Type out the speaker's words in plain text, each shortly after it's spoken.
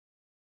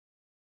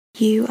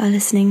You are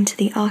listening to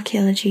the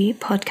Archaeology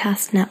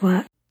Podcast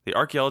Network. The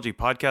Archaeology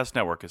Podcast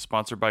Network is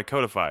sponsored by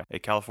Codify, a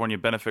California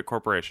benefit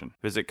corporation.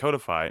 Visit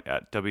Codify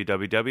at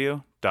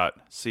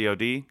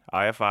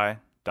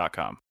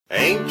www.codifi.com.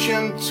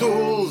 Ancient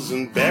tools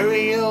and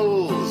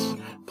burials,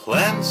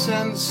 plants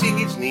and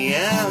seeds,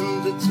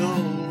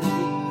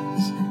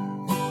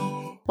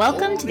 Neanderthals.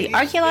 Welcome to the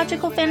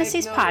Archaeological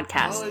Fantasies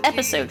Podcast,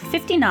 episode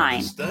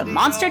 59, the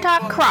Monster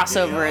Talk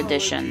Crossover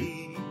Edition.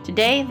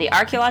 Today, the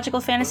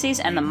Archaeological Fantasies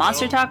and the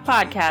Monster Talk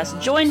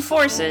Podcast join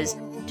forces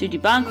to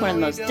debunk one of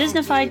the most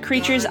Disneyfied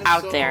creatures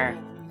out there,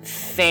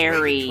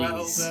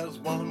 fairies.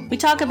 We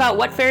talk about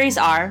what fairies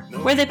are,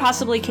 where they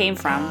possibly came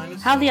from,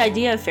 how the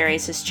idea of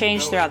fairies has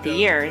changed throughout the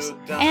years,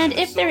 and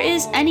if there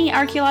is any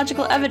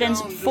archaeological evidence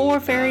for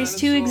fairies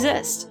to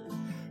exist.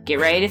 Get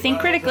ready to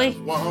think critically.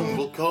 One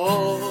will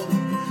call.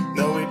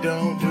 No, we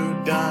don't do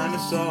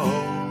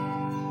dinosaurs.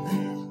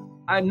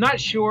 I'm not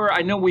sure.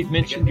 I know we've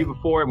mentioned you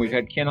before, and we've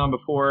had Ken on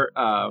before,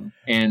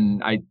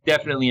 and I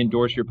definitely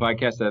endorse your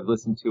podcast. I've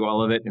listened to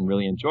all of it and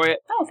really enjoy it.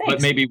 Oh, thanks.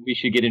 But maybe we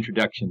should get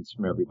introductions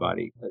from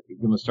everybody. I'm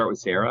going to start with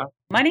Sarah.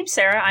 My name's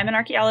Sarah. I'm an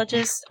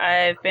archaeologist.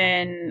 I've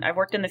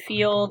worked in the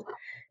field,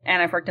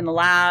 and I've worked in the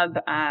lab.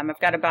 I've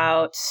got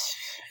about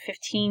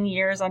 15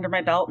 years under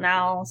my belt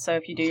now, so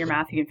if you do your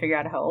math, you can figure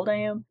out how old I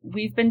am.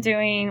 I've been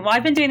doing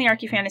the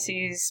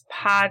ArchaeFantasies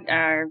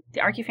the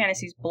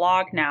ArchaeFantasies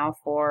blog now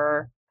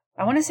for,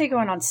 I want to say,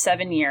 going on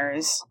 7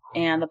 years,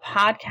 and the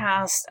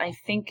podcast, I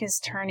think, is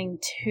turning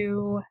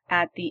 2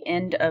 at the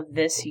end of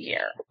this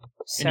year.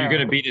 So, And you're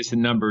going to beat us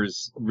in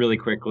numbers really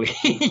quickly.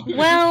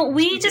 well,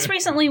 we just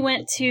recently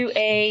went to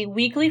a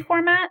weekly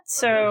format,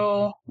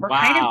 so we're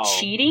kind of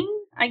cheating,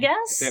 I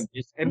guess.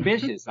 It's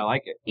ambitious. I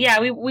like it. Yeah,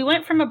 we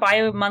went from a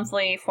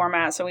bi-monthly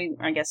format,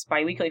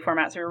 bi-weekly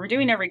format, so we were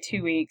doing every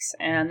 2 weeks,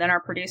 and then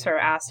our producer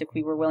asked if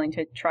we were willing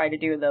to try to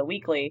do the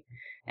weekly,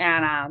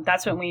 and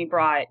that's when we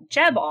brought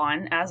Jeb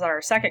on as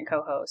our second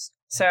co-host.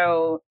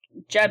 So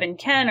Jeb and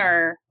Ken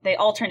they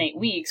alternate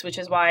weeks, which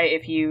is why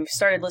if you've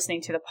started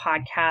listening to the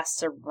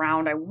podcasts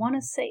around, I want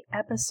to say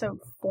episode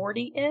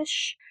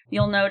 40-ish,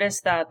 you'll notice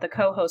that the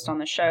co-host on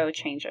the show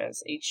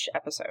changes each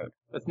episode.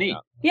 That's neat.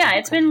 Yeah,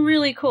 it's been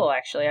really cool,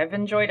 actually. I've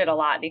enjoyed it a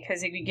lot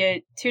because you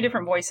get two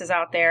different voices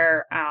out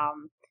there.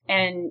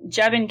 And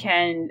Jeb and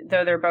Ken,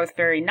 though they're both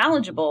very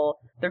knowledgeable,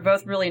 they're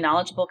both really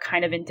knowledgeable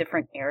kind of in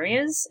different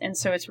areas. And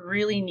so it's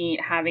really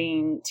neat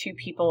having two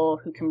people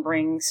who can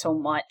bring so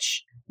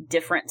much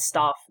different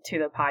stuff to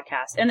the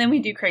podcast. And then we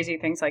do crazy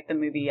things like the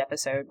movie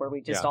episode where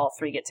we just all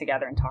three get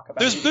together and talk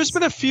about it. There's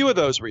been a few of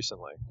those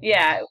recently.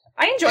 Yeah,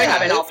 I enjoy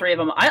having all three of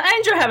them. I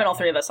enjoy having all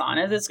three of us on.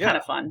 It's kind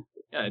of fun.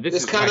 Yeah,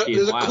 there's a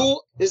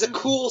cool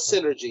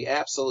synergy,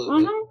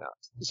 absolutely. Mm-hmm.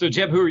 So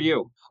Jeb, who are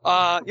you?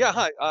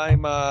 Hi.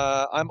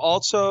 I'm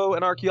also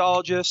an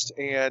archaeologist,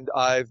 and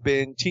I've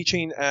been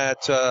teaching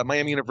at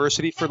Miami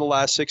University for the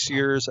last 6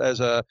 years as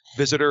a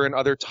visitor and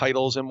other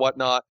titles and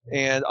whatnot.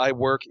 And I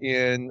work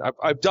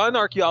I've done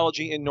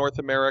archaeology in North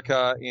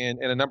America in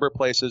a number of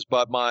places,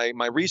 but my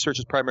research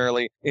is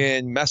primarily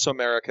in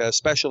Mesoamerica,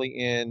 especially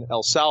in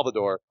El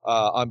Salvador,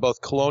 on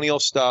both colonial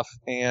stuff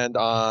and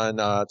on,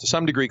 to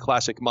some degree,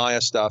 classic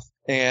Maya stuff.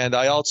 And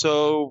I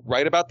also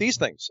write about these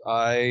things.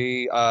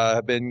 I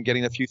have been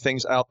getting a few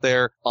things out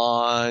there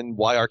on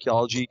why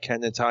archaeology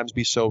can at times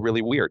be so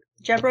really weird.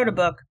 Jeb wrote a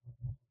book.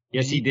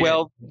 Yes, he did.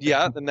 Well,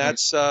 yeah, and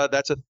that's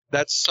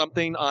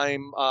something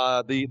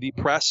the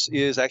press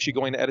is actually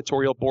going to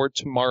editorial board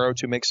tomorrow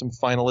to make some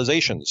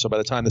finalizations. So by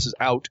the time this is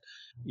out,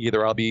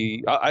 either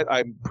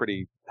I'm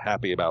pretty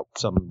happy about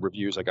some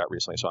reviews I got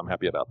recently, so I'm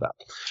happy about that.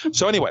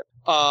 So anyway,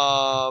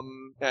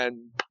 I'm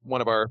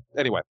not going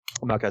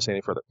to say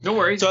any further. No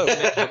worries. So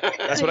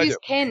that's what I do.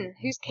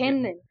 Who's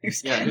Ken then?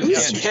 Who's Ken?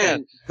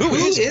 Who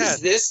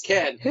is this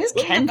Ken? Who's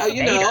Ken?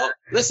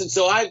 Listen,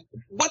 so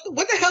what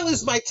the hell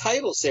is my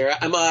title, Sarah?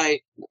 Am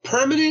I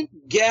permanent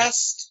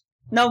guest?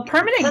 No,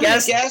 permanent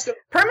guest.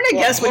 Permanent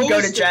guest would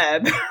go to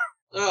Jeb.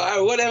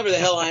 Whatever the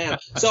hell I am.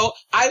 So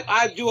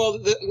I do all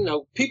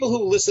the, people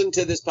who listen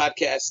to these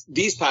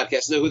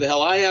podcasts know who the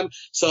hell I am.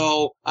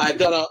 So I've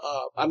done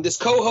I'm this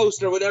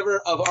co-host or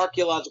whatever of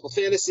Archaeological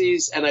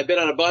Fantasies, and I've been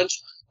on a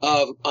bunch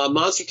of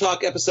Monster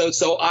Talk episodes.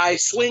 So I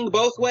swing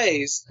both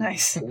ways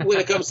nice. when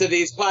it comes to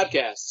these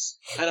podcasts.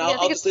 And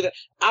I'll just leave it.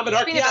 I'm an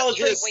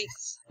archaeologist.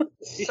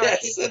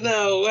 Yes,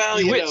 no, well,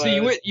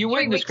 you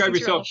wouldn't describe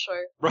yourself,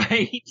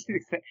 right?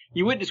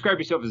 You wouldn't describe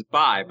yourself as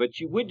bi, but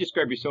you would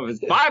describe yourself as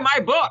buy my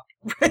book.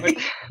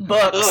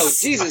 Books. Oh,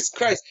 Jesus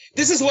Christ.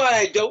 This is why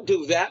I don't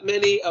do that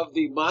many of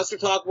the Monster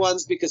Talk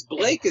ones, because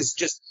Blake is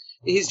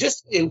he's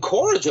just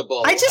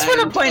incorrigible. I just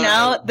want to point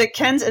out that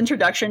Ken's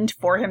introduction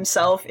for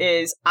himself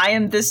is, I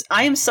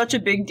am such a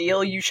big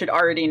deal, you should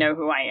already know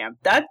who I am.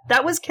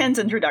 That was Ken's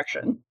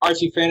introduction.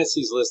 Archie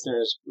Fantasies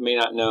listeners may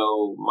not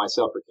know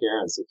myself or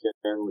Karen, so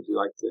Karen, would you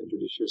like to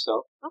introduce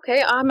yourself?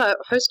 Okay, I'm a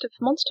host of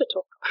Monster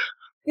Talk.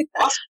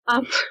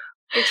 Awesome.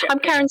 I'm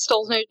Karen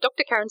Stolzno,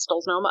 Dr. Karen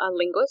Stolzno. I'm a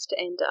linguist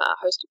and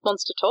host of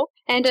Monster Talk,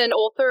 and an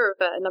author of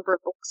a number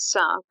of books,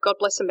 God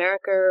Bless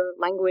America,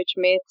 Language,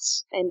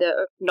 Myths, and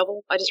a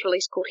novel I just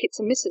released called Hits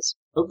and Misses.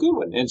 Oh, good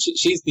one. And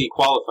she's the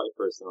qualified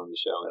person on the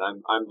show,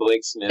 and I'm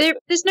Blake Smith.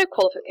 There's no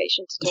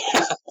qualification to talk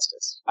about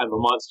monsters. I'm a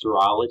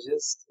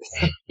monsterologist.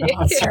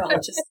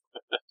 Monsterologist.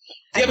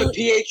 Do you have a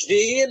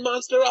PhD in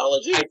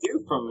monsterology? I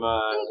do, from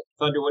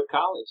Thunderwood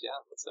College, yeah.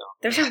 So.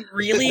 There's a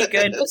really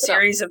good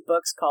series of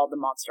books called The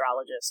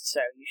Monsterologist,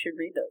 so you should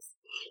read those.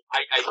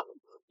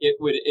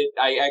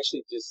 I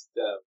actually just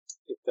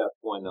picked up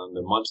one on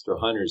the Monster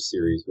Hunters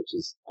series, which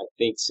is, I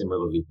think,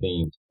 similarly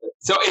themed.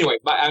 So anyway,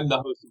 I'm the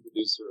host and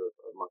producer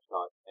of Monster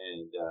Talk,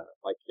 and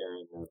like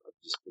Karen, I've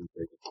just been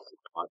very interested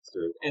in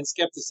monsters and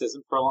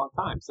skepticism for a long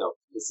time. So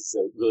this is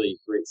a really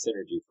great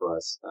synergy for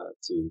us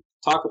to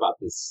talk about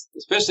this,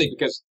 especially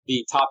because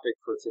the topic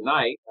for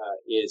tonight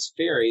is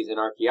fairies and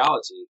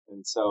archaeology.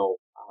 And so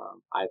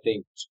I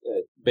think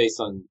based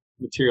on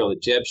material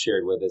that Jeb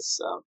shared with us,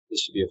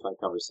 this should be a fun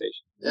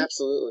conversation.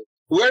 Absolutely.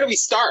 Where do we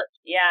start?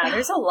 Yeah,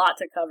 there's a lot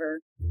to cover.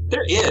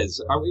 There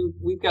is.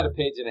 We've got a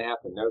page and a half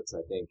of notes,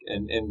 I think,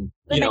 and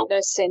they make no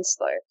sense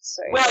though.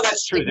 So well,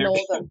 that's true. Ignore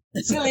them.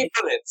 Silly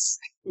bullets.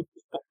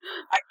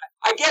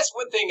 I guess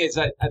one thing is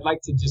I'd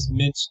like to just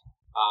mention,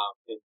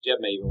 and Jeb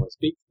may even want to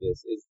speak to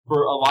this, is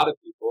for a lot of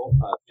people,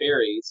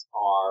 fairies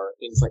are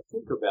things like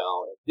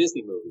Tinkerbell and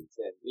Disney movies,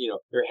 and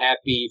they're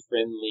happy,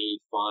 friendly,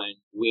 fun,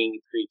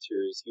 winged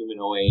creatures,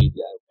 humanoid,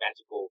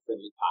 magical,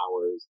 friendly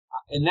powers,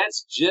 and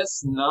that's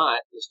just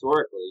not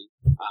historically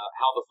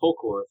how the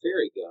folklore of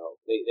fairy go.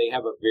 They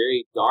have a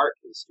very dark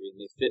history, and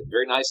they fit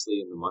very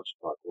nicely in the Monster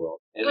Talk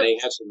world, and they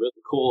have some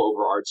really cool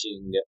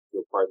overarching,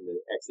 pardon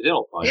the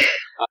accidental pun,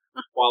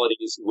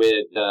 qualities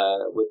with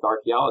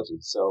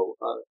archaeology. So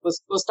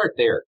let's start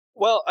there.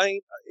 Well,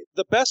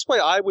 the best way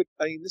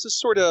this is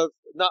sort of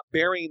not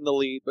burying the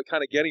lead, but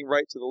kind of getting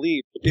right to the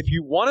lead. If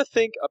you want to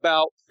think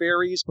about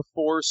fairies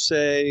before,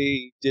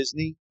 say,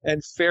 Disney,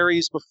 and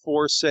fairies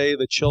before, say,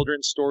 the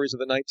children's stories of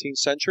the 19th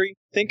century,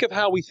 think of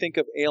how we think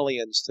of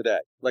aliens today,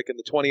 like in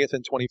the 20th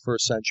and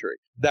 21st century.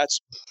 That's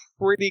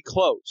pretty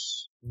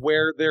close,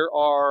 where there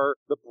are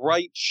the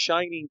bright,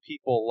 shining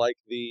people like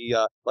we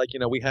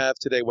have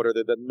today. What are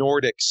the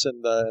Nordics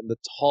and the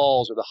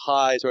Talls or the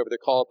Highs, whatever they're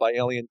called by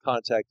alien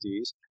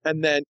contactees,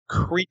 and then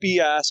creepy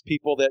ass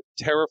people that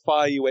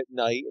terrify you at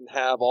night and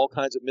have all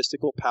kinds of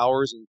mystical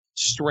powers and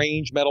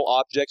strange metal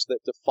objects that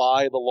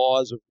defy the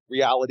laws of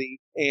reality,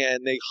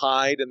 and they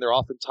hide, and they're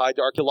often tied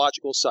to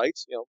archaeological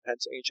sites,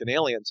 hence Ancient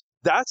Aliens.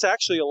 That's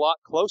actually a lot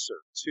closer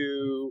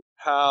to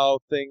how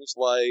things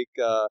like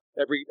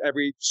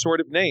every sort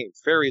of name,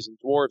 fairies and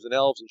dwarves and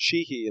elves and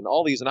sheehy and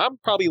all these, and I'm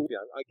probably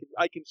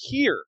I can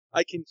hear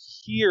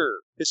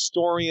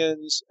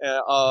historians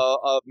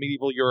of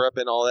medieval Europe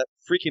and all that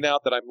freaking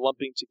out that I'm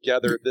lumping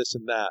together this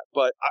and that.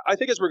 But I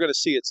think, as we're going to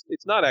see,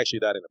 it's not actually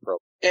that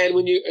inappropriate. And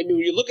when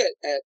you look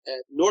at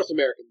North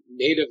America,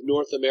 native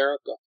North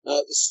America,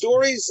 the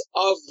stories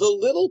of the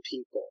little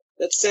people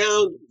that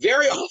sound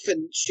very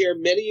often share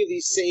many of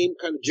these same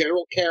kind of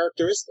general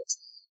characteristics.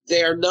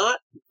 They are not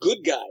good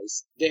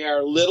guys. They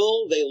are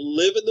little. They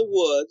live in the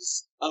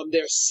woods.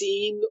 They're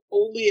seen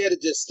only at a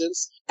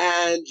distance,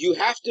 and you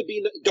have to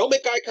don't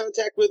make eye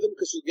contact with them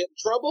because you'll get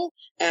in trouble,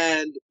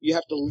 and you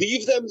have to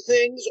leave them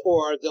things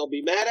or they'll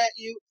be mad at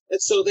you.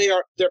 And so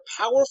they're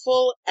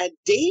powerful and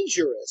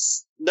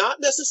dangerous, not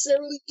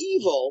necessarily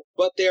evil,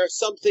 but they're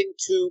something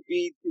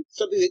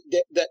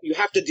that you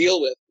have to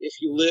deal with if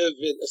you live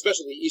in,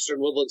 especially the eastern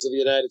woodlands of the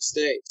United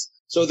States.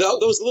 So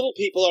those little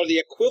people are the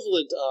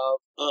equivalent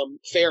of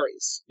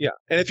fairies. Yeah,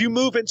 and if you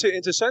move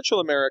into Central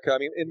America, I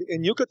mean,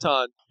 in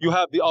Yucatan, you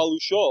have the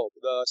Alusho,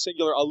 the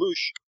singular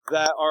Alush,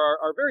 that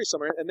are very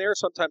similar, and they're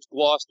sometimes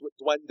glossed with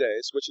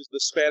duendes, which is the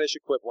Spanish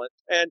equivalent.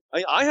 And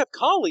I have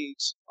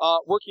colleagues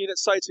working at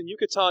sites in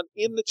Yucatan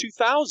in the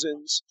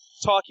 2000s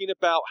talking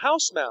about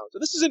house mounds.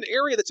 And this is an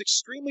area that's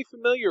extremely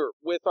familiar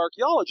with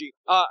archaeology.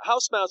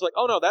 House mounds, like,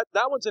 oh no,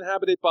 that one's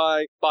inhabited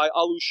by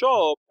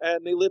Alusho,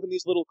 and they live in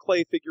these little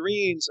clay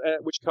figurines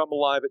which come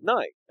alive at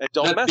night. And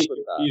don't mess with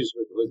that. Confused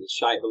with the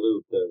Shai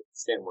Hulud, the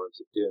sandworms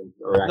of Dune.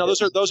 Or no,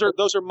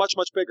 those are much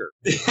bigger.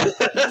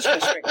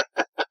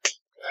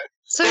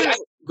 So,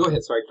 go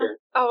ahead, sorry, Karen.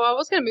 Oh, I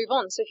was going to move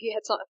on, so if you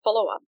had a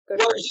follow-up, go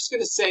Well, for I was it. just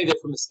going to say that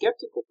from a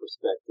skeptical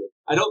perspective,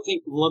 I don't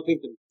think lumping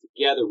them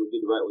together would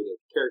be the right way to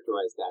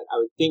characterize that.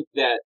 I would think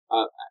that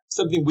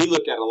something we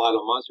look at a lot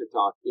on Monster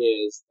Talk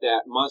is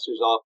that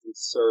monsters often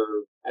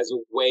serve as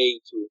a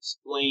way to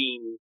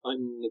explain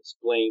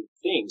unexplained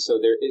things. So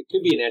it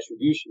could be an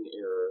attribution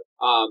error.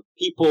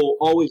 People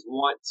always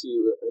want to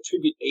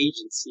attribute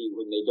agency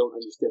when they don't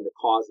understand the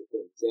cause of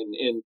things,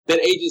 and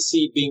that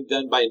agency being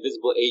done by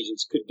invisible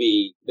agents could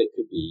be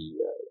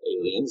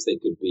aliens, they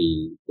could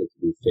be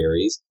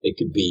fairies, they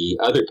could be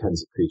other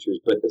kinds of creatures.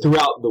 But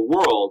throughout the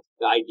world,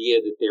 the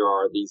idea that there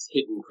are these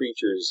hidden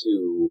creatures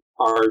who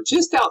are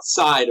just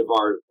outside of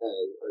our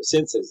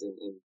senses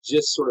and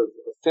just sort of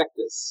affect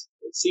us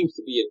It seems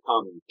to be a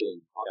common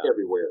thing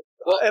everywhere.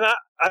 Well, and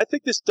I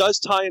think this does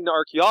tie into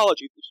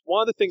archaeology.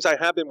 One of the things I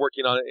have been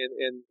working on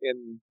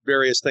in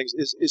various things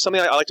is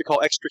something I like to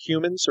call extra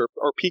humans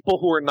or people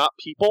who are not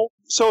people.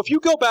 So if you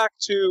go back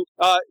to,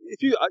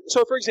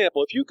 for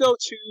example, if you go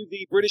to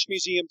the British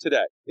Museum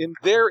today, in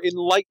their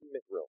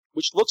Enlightenment room,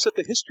 which looks at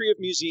the history of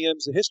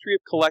museums, the history of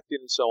collecting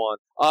and so on,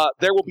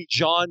 there will be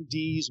John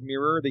Dee's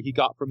mirror that he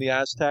got from the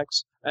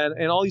Aztecs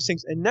and all these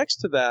things. And next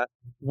to that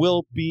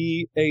will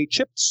be a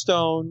chipped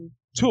stone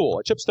tool,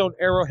 a chipstone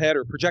arrowhead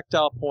or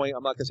projectile point.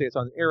 I'm not going to say it's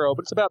on an arrow,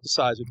 but it's about the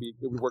size it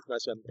would work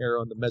nice on an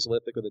arrow in the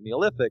Mesolithic or the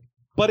Neolithic.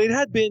 But it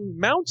had been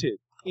mounted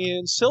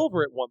in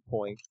silver at one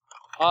point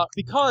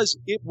because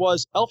it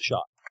was elf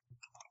shot.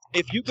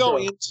 If you go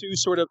into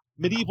sort of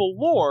medieval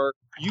lore,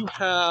 you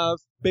have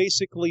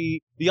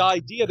basically the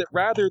idea that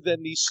rather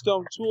than these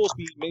stone tools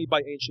being made by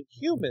ancient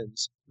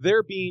humans,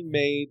 they're being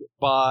made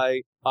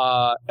by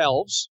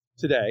elves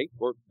today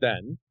or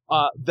then.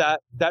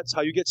 That's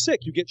how you get sick.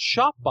 You get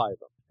shot by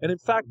them. And in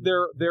fact,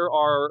 there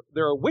are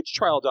witch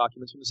trial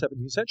documents from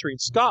the 17th century in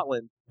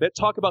Scotland that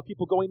talk about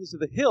people going into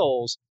the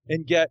hills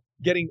and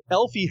getting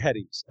elfy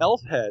headies,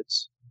 elf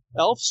heads,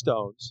 elf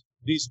stones,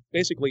 these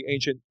basically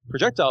ancient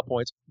projectile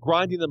points,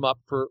 grinding them up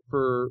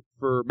for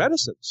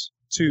medicines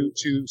to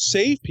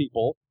save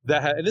people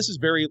and this is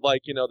very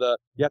like, you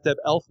have to have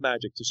elf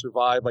magic to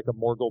survive like a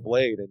Morgul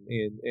blade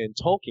in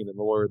Tolkien in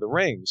The Lord of the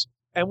Rings.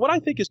 And what I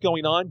think is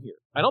going on here,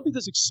 I don't think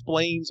this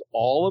explains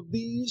all of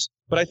these,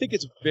 but I think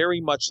it's very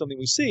much something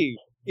we see,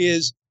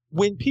 is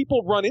when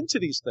people run into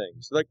these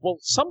things, like, well,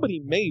 somebody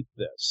made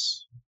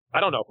this. I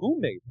don't know who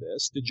made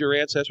this. Did your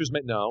ancestors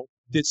make? No.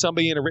 Did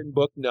somebody in a written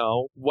book?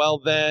 No. Well,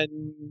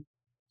 then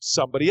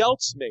somebody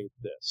else made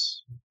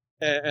this.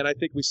 And I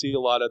think we see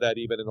a lot of that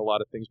even in a lot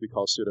of things we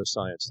call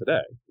pseudoscience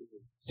today.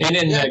 And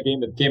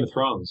in Game of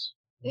Thrones.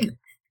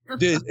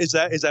 Is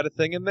that a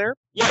thing in there?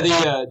 Yeah,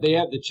 they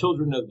have the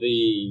Children of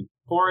the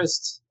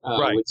Forest,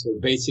 which are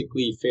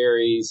basically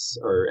fairies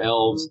or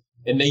elves,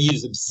 and they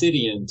use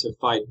obsidian to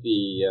fight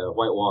the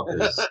White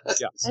Walkers.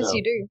 Yeah. As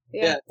you do.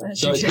 Yeah.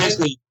 So it's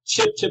basically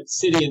chipped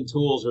obsidian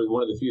tools are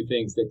one of the few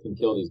things that can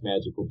kill these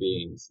magical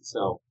beings.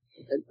 So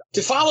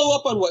to follow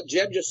up on what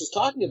Jeb just was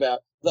talking about,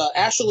 the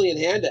Acheulean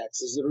hand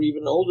axes that are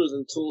even older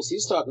than the tools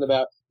he's talking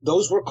about,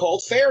 those were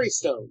called fairy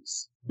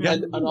stones. Yeah.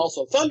 And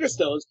also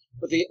thunderstones,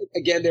 but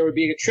they were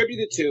being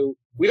attributed to,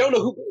 we don't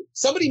know who,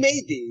 somebody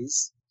made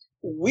these.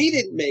 We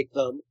didn't make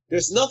them.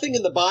 There's nothing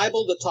in the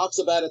Bible that talks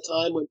about a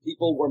time when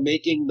people were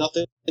making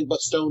nothing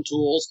but stone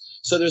tools.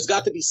 So there's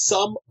got to be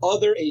some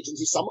other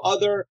agency, some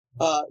other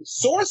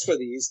source for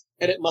these,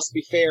 and it must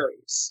be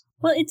fairies.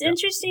 Well, it's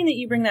interesting that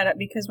you bring that up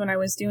because when I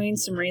was doing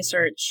some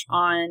research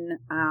on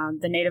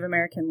the Native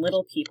American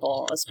Little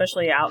People,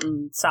 especially out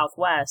in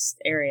Southwest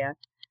area,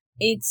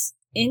 it's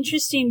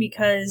interesting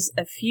because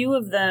a few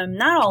of them,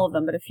 not all of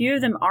them, but a few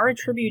of them are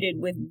attributed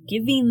with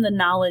giving the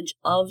knowledge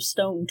of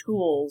stone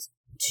tools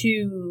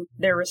to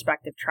their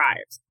respective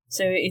tribes.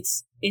 So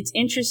it's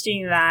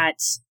interesting that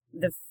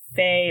the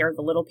Fae or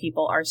the Little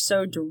People are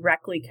so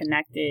directly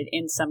connected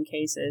in some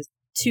cases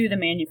to the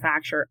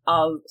manufacture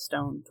of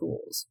stone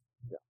tools.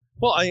 Yeah.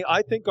 Well,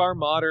 I think our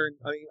modern,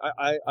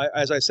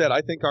 as I said,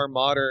 I think our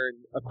modern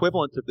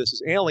equivalent of this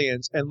is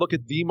aliens, and look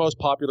at the most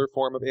popular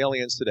form of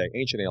aliens today,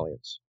 ancient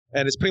aliens.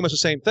 And it's pretty much the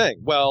same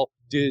thing. Well,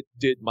 did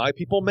my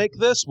people make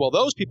this? Well,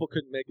 those people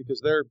couldn't make it because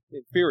they're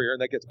inferior,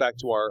 and that gets back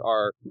to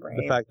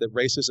the fact that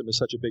racism is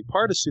such a big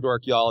part of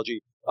pseudoarchaeology.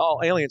 Oh,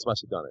 aliens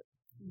must have done it.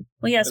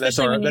 Well, yeah,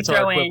 especially when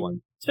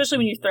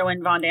you throw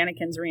in Von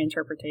Daniken's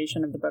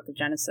reinterpretation of the Book of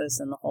Genesis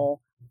and the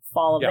whole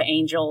fall of the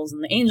angels,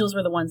 and the angels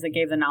were the ones that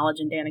gave the knowledge,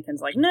 and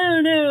Daniken's like,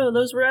 no,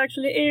 those were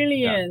actually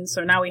aliens.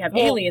 So now we have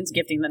aliens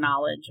gifting the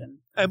knowledge.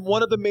 And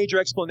one of the major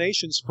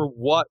explanations for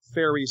what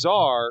fairies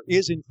are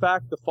is, in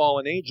fact, the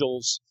fallen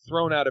angels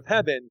thrown out of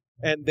heaven,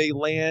 and they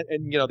land,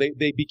 and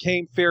they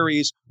became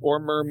fairies or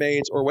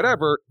mermaids or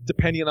whatever,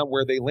 depending on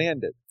where they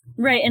landed.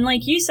 Right, and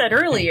like you said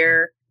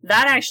earlier,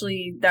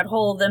 that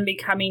whole them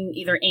becoming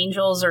either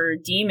angels or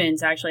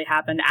demons actually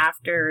happened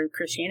after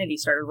Christianity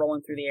started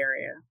rolling through the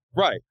area.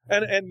 Right,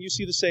 and you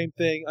see the same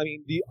thing. I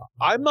mean,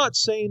 I'm not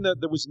saying that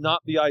there was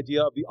not the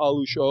idea of the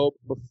Alush-Ob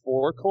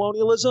before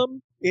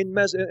colonialism in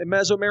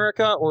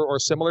Mesoamerica or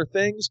similar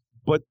things,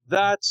 but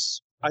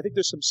I think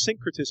there's some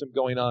syncretism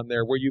going on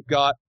there where you've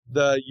got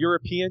the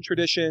European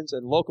traditions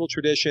and local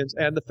traditions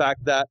and the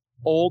fact that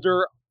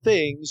older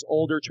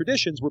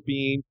traditions were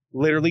being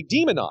literally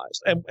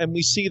demonized. And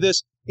we see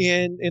this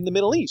in the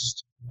Middle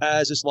East.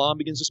 As Islam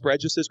begins to spread,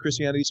 just as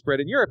Christianity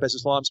spread in Europe, as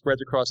Islam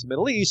spreads across the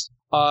Middle East,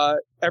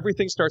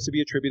 everything starts to be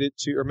attributed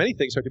to, or many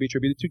things start to be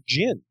attributed to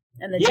jinn.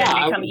 And the jinn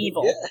become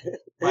evil.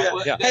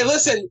 Yeah. Hey,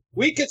 listen,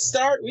 we could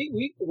start,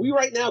 we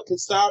right now can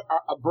start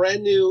a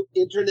brand new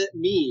internet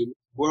meme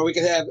where we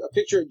could have a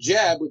picture of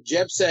Jeb with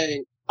Jeb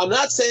saying, I'm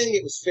not saying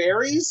it was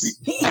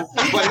fairies,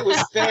 but it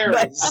was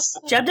fairies.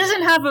 Jeb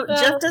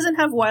doesn't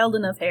have wild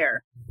enough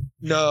hair.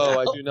 No,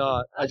 I do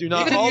not. I do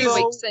not. Even if you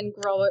Although, weeks and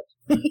grow it.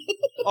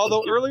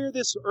 although earlier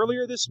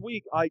this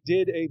week, I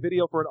did a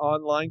video for an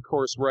online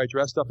course where I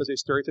dressed up as a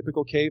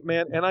stereotypical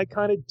caveman, and I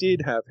kind of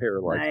did have hair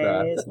like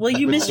that. Well,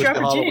 you missed your With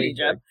the opportunity,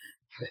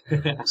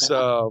 Halloween Jeff.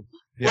 So,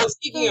 yeah. Well,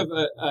 speaking of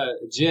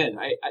Jinn,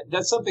 I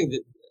that's something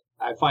that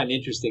I find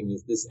interesting,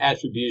 is this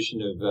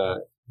attribution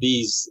of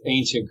these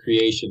ancient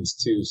creations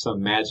to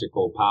some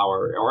magical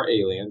power or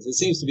aliens. It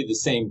seems to be the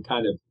same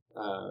kind of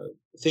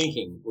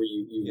thinking, where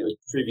you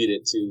attribute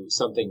it to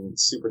something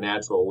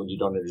supernatural when you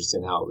don't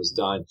understand how it was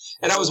done.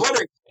 And I was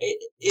wondering,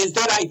 is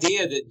that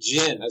idea that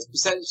Jinn,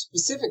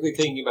 specifically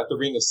thinking about the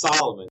Ring of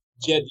Solomon,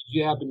 Jed, did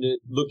you happen to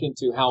look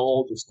into how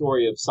old the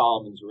story of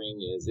Solomon's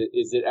Ring is?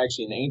 Is it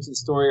actually an ancient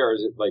story, or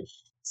is it like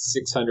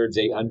 600s,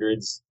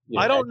 800s?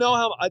 I don't know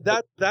how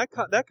that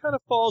kind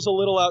of falls a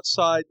little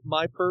outside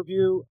my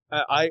purview.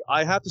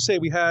 I have to say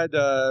we had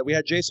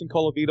Jason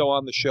Colavito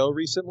on the show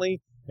recently,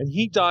 and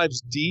he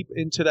dives deep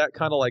into that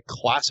kind of like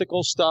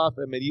classical stuff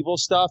and medieval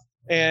stuff.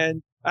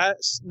 And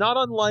not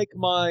unlike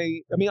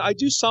I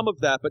do some of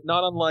that, but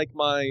not unlike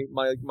my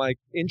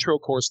intro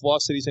course,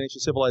 Lost Cities and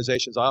Ancient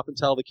Civilizations. I often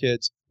tell the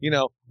kids,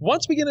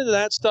 once we get into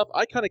that stuff,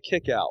 I kind of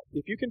kick out.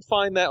 If you can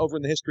find that over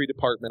in the history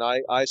department,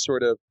 I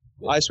sort of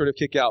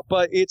kick out.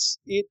 But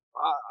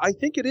I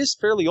think it is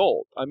fairly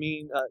old. I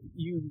mean,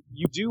 you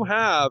do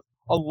have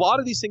a lot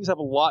of these things have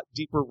a lot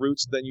deeper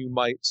roots than you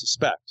might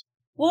suspect.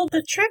 Well,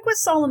 the trick with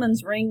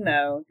Solomon's Ring,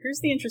 though, here's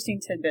the interesting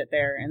tidbit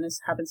there, and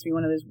this happens to be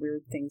one of those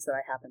weird things that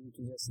I happen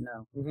to just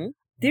know. Mm-hmm.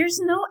 There's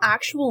no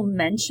actual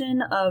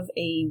mention of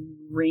a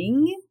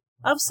ring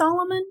of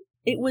Solomon.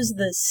 It was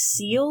the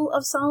seal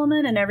of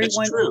Solomon, and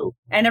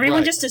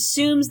everyone just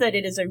assumes that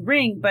it is a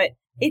ring, but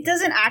it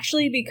doesn't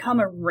actually become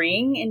a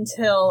ring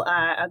until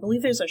I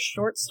believe there's a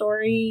short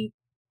story.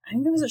 I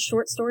think there was a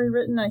short story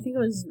written. I think it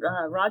was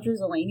Roger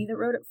Zelazny that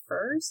wrote it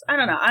first. I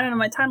don't know.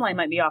 My timeline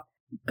might be off.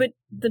 But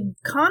the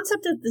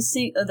concept of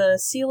the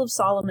Seal of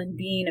Solomon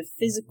being a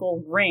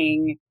physical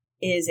ring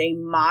is a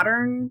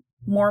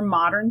more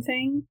modern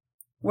thing,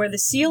 where the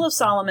Seal of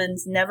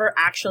Solomon's never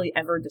actually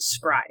ever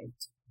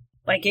described.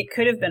 Like, it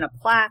could have been a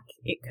plaque,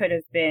 it could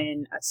have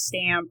been a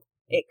stamp,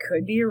 it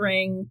could be a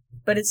ring,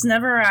 but it's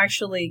never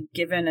actually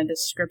given a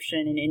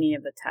description in any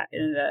of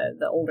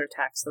the older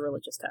texts, the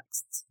religious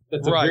texts.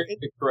 That's a very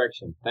good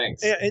correction.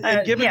 Thanks.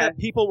 And given that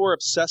people were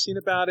obsessing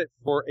about it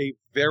for a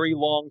very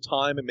long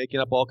time and making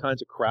up all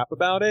kinds of crap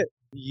about it,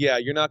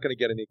 you're not going to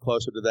get any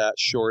closer to that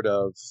short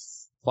of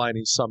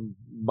finding some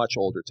much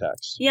older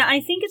text. Yeah,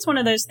 I think it's one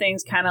of those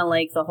things kind of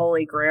like the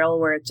Holy Grail,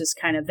 where it just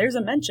kind of, there's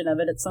a mention of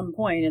it at some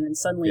point, and then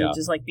suddenly it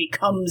just like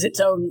becomes its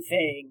own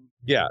thing.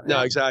 Yeah,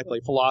 no, exactly.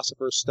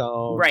 Philosopher's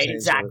Stone. Right,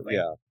 exactly.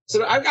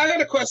 So I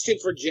got a question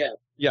for Jeb.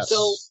 Yes.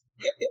 So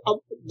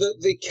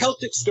the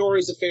Celtic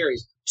stories of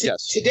fairies.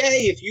 Yes.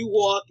 Today, if you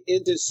walk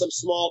into some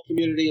small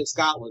community in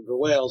Scotland or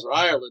Wales or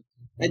Ireland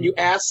and you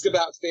ask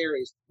about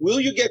fairies,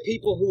 will you get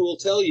people who will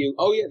tell you,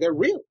 "Oh yeah, they're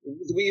real.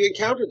 We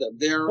encountered them.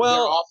 They're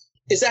off."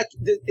 Is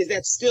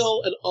that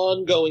still an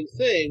ongoing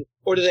thing,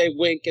 or do they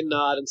wink and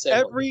nod and say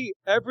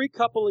every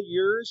couple of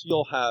years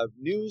you'll have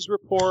news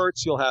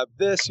reports, you'll have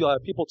this, you'll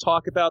have people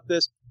talk about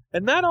this,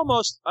 and that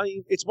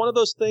it's one of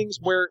those things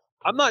where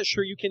I'm not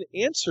sure you can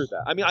answer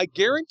that. I mean, I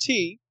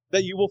guarantee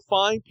that you will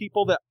find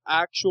people that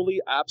actually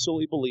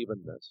absolutely believe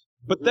in this.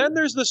 But then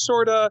there's this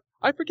sort of,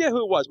 I forget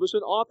who it was an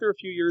author a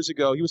few years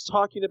ago. He was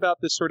talking about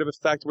this sort of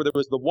effect where there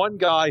was the one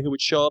guy who would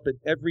show up in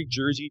every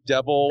Jersey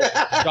Devil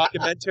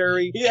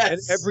documentary and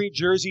every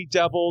Jersey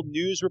Devil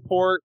news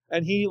report,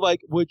 and he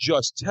would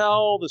just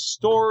tell the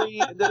story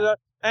and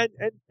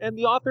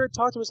the author had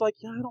talked to him, was like,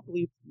 I don't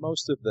believe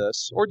most of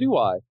this, or do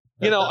I?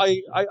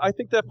 I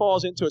think that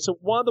falls into it. So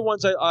one of the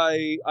ones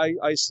I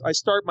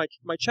start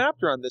my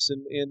chapter on this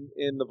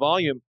in the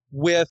volume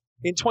with,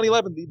 in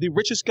 2011, the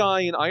richest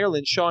guy in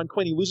Ireland, Sean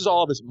Quinn, he loses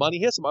all of his money.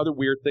 He has some other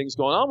weird things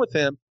going on with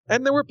him.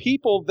 And there were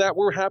people that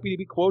were happy to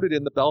be quoted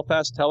in the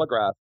Belfast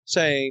Telegraph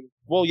saying,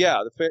 well,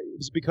 yeah, it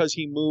was because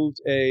he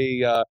moved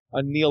a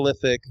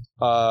Neolithic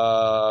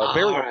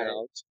burial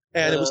ground,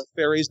 and it was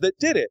the fairies that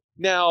did it.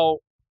 Now,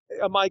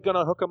 am I going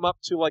to hook him up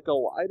to like a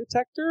lie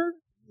detector?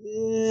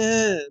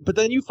 But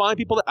then you find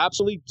people that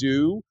absolutely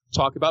do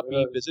talk about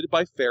being visited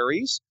by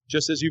fairies,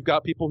 just as you've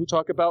got people who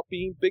talk about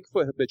being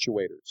Bigfoot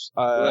habituators.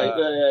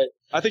 Right.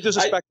 I think there's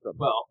a spectrum.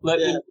 Well, let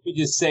me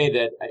just say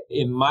that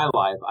in my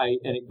life, I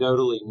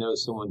anecdotally know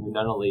someone who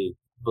not only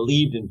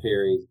believed in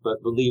fairies,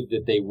 but believed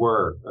that they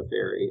were a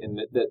fairy,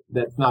 and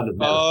that's not a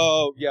metaphor.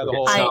 Oh, yeah, the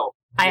whole...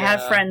 I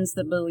have friends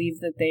that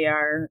believe that they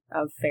are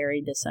of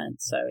fairy descent,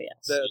 so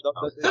yes.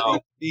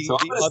 The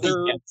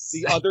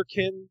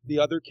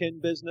other kin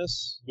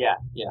business. Yeah.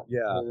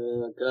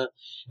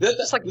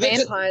 It's like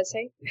vampires,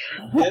 hey?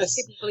 Yes.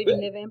 People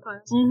believing they're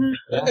vampires. Mm-hmm.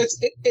 Yeah.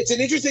 It's an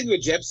interesting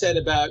what Jeb said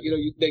about,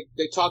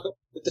 they talk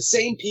that the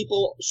same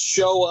people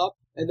show up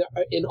and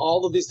in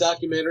all of these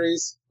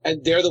documentaries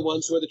and they're the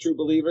ones who are the true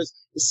believers.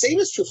 The same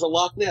is true for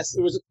Loch Ness.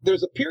 There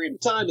was a period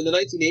of time in the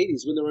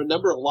 1980s when there were a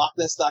number of Loch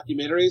Ness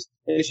documentaries,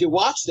 and if you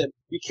watched them,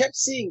 you kept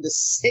seeing the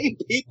same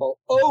people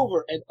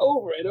over and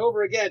over and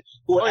over again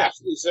who are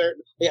absolutely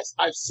certain, yes,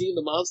 I've seen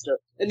the monster.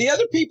 And the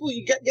other people,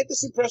 you get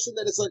this impression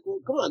that it's like, well,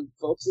 come on,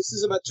 folks, this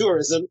is about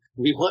tourism.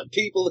 We want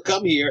people to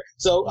come here.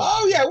 So,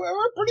 oh yeah,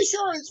 we're pretty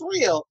sure it's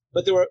real.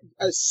 But there were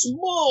a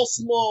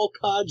small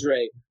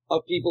cadre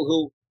of people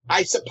who,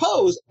 I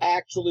suppose,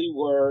 actually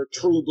were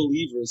true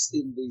believers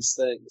in these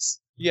things.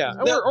 Yeah,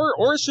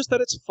 or it's just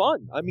that it's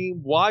fun. I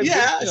mean, why?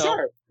 Yeah,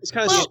 sure. It's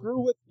kind of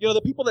screw with,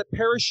 the people that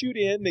parachute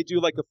in, they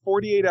do like a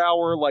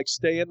 48-hour, like,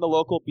 stay in the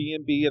local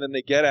B&B, and then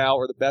they get out,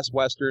 or the Best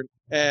Western,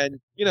 and,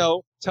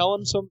 tell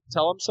them some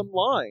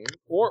line,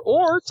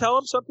 or tell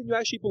them something you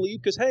actually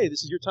believe, because, hey,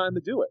 this is your time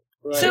to do it.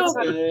 Right. So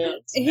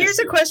here's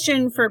a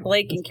question for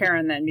Blake and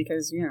Karen then,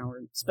 because,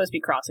 we're supposed to be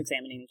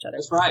cross-examining each other.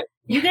 That's right.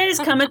 You guys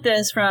come at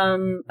this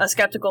from a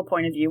skeptical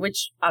point of view,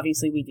 which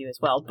obviously we do as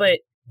well,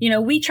 but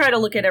we try to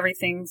look at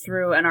everything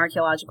through an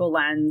archaeological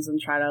lens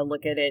and try to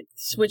look at it,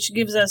 which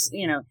gives us,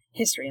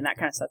 history and that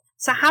kind of stuff.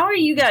 So how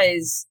do you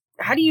guys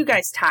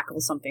tackle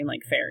something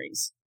like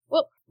fairies?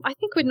 Well, I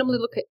think we'd normally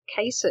look at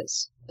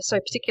cases, so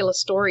particular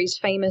stories,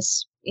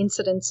 famous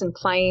incidents and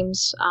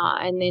claims,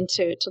 and then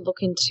to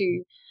look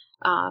into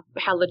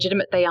how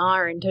legitimate they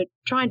are and to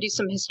try and do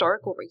some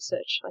historical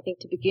research, I think,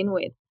 to begin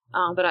with.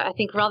 But I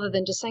think rather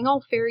than just saying,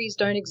 oh, fairies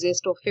don't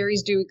exist or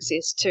fairies do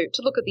exist, to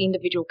look at the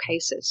individual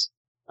cases.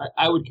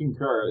 I would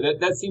concur.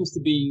 That seems to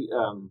be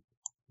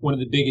one of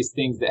the biggest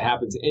things that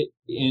happens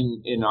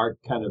in our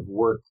kind of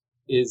work,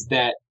 is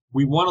that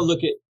we want to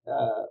look at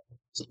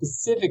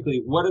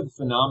specifically what are the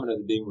phenomena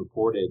that are being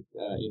reported.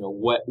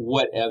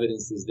 What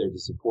evidence is there to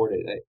support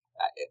it?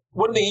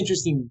 One of the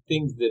interesting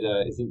things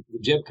that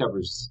Jeb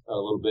covers a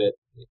little bit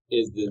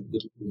is the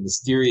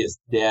mysterious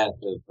death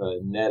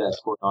of Netta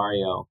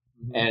Fornario,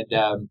 and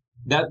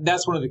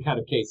that's one of the kind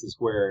of cases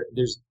where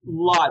there's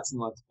lots and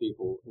lots of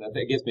people, and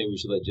I guess maybe we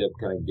should let Jeb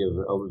kind of give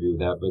an overview of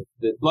that, but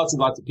lots and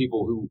lots of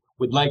people who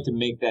would like to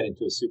make that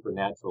into a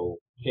supernatural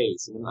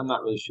case, and I'm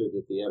not really sure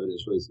that the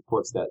evidence really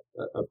supports that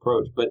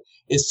approach, but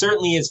it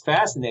certainly is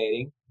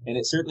fascinating, and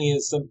it certainly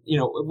is some,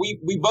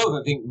 we both,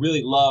 I think,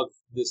 really love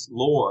this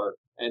lore,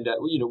 and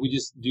we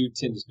just do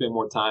tend to spend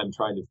more time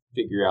trying to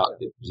figure out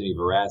if there's any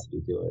veracity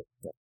to it.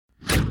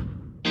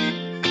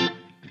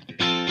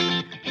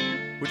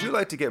 Would you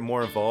like to get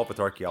more involved with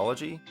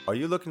archaeology? Are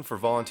you looking for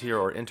volunteer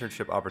or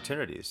internship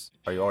opportunities?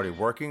 Are you already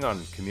working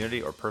on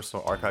community or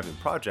personal archiving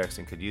projects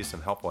and could use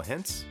some helpful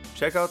hints?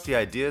 Check out the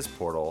Ideas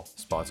portal,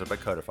 sponsored by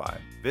Codify.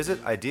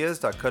 Visit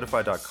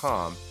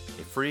ideas.codify.com,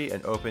 a free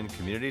and open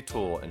community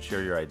tool, and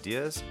share your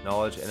ideas,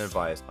 knowledge, and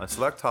advice on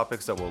select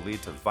topics that will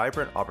lead to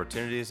vibrant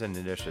opportunities and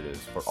initiatives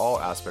for all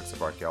aspects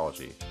of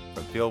archaeology,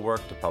 from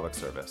fieldwork to public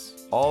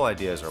service. All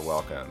ideas are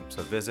welcome,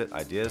 so visit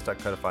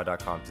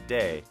ideas.codify.com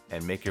today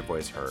and make your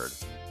voice heard.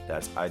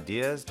 That's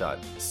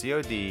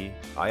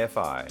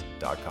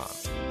ideas.codifi.com.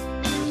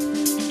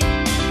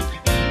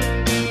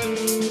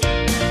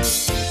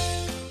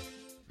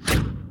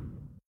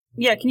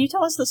 Yeah, can you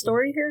tell us the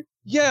story here?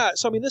 Yeah,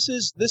 so I mean, this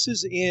is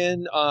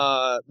in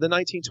the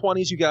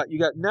 1920s. You got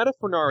Netta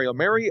Fornario,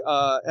 Mary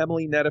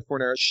Emily Netta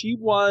Fornario. She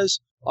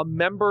was a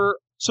member.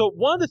 So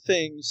one of the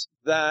things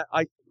that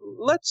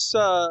let's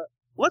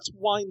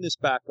wind this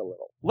back a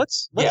little.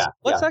 Let's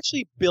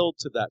actually build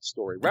to that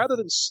story rather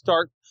than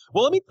start.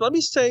 Well, let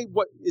me say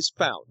what is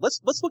found. Let's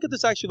look at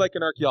this actually like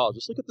an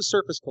archaeologist. Look at the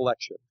surface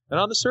collection. And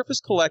on the surface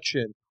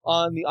collection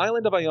on the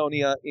island of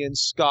Iona in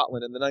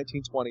Scotland in the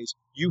 1920s,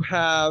 you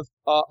have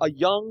a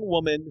young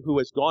woman who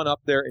has gone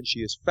up there and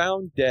she is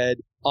found dead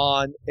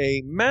on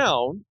a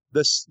mound,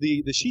 the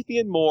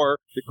Scythian Moor,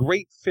 the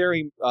Great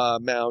Fairy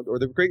Mound, or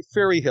the Great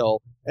Fairy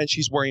Hill, and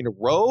she's wearing a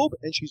robe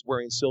and she's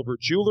wearing silver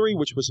jewelry,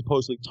 which was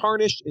supposedly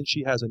tarnished, and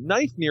she has a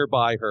knife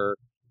nearby her.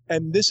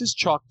 And this is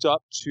chalked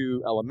up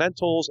to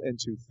elementals and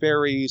to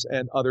fairies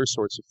and other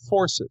sorts of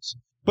forces.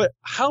 But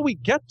how we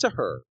get to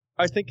her,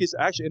 I think, is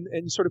actually,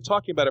 and sort of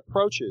talking about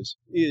approaches,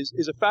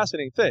 is a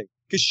fascinating thing.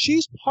 Because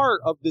she's part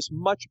of this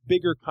much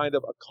bigger kind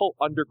of occult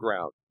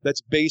underground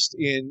that's based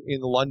in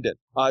London.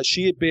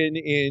 She had been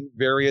in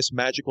various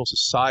magical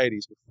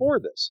societies before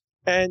this.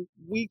 And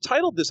we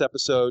titled this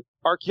episode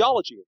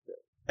Archaeology in Fairy.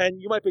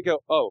 And you might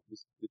go, oh,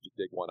 did you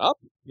dig one up?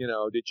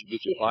 Did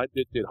you find,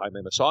 did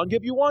Jaime Maussan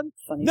give you one?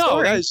 Funny no,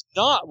 story. That is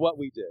not what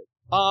we did.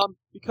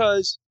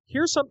 Because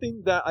here's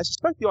something that I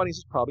suspect the audience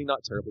is probably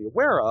not terribly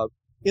aware of.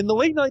 In the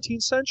late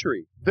 19th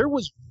century, there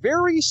was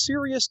very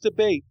serious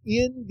debate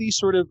in the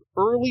sort of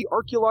early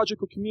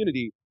archaeological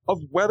community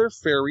of whether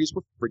fairies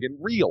were friggin'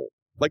 real.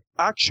 Like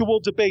actual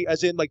debate,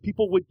 as in like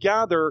people would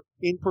gather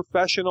in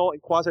professional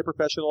and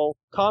quasi-professional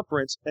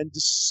conference and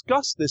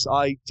discuss this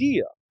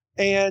idea.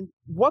 And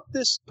what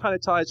this kind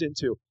of ties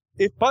into,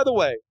 if, by the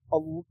way,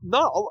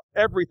 not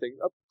everything,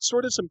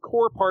 sort of some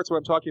core parts of what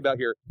I'm talking about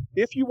here.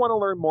 If you want to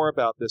learn more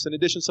about this, in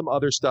addition to some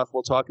other stuff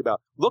we'll talk about,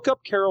 look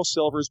up Carol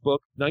Silver's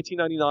book,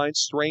 1999,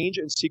 Strange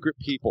and Secret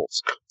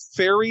Peoples,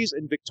 Fairies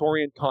and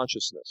Victorian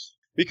Consciousness.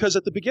 Because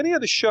at the beginning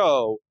of the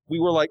show, we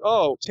were like,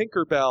 oh,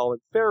 Tinkerbell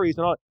and fairies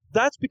and all.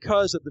 That's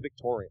because of the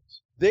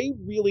Victorians. They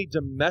really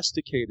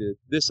domesticated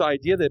this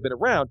idea that had been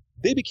around.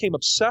 They became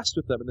obsessed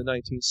with them in the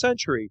 19th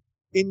century,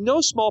 in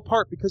no small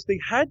part because they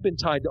had been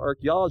tied to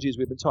archaeology, as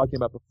we've been talking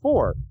about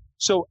before.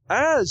 So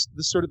as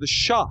the sort of the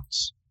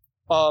shocks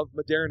of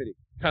modernity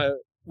kind of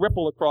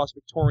ripple across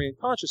Victorian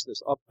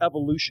consciousness, of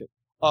evolution,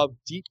 of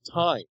deep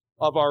time,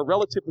 of our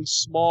relatively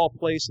small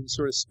place in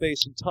sort of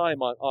space and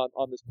time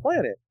on this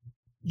planet,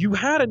 you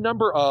had a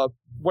number of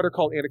what are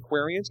called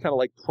antiquarians, kind of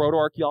like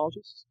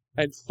proto-archaeologists,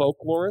 and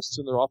folklorists,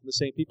 and they're often the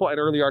same people, and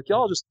early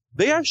archaeologists.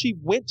 They actually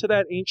went to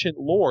that ancient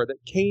lore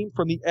that came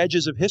from the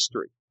edges of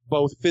history,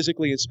 both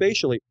physically and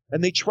spatially,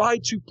 and they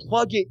tried to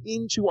plug it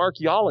into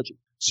archaeology.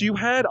 So you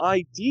had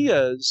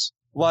ideas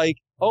like,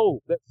 oh,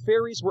 that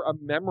fairies were a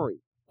memory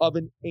of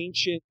an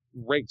ancient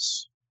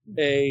race,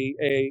 a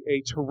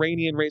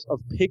Turanian race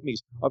of pygmies,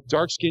 of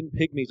dark-skinned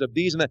pygmies, of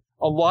these and that.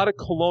 A lot of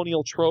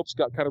colonial tropes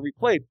got kind of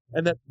replayed,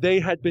 and that they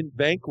had been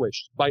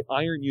vanquished by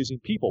iron-using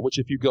people, which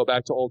if you go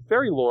back to old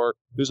fairy lore,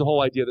 there's a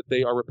whole idea that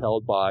they are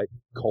repelled by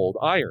cold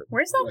iron.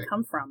 Where does that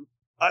come from?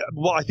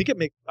 I think it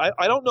makes.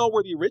 I don't know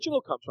where the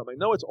original comes from. I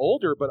know it's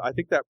older, but I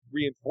think that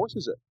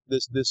reinforces it.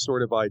 This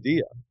sort of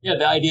idea. Yeah,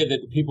 the idea that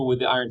the people with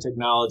the iron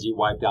technology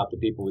wiped out the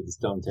people with the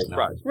stone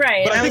technology.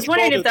 Right. I was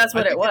wondering if that's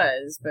what it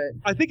was, but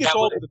I think it's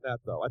older than that,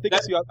 though. I think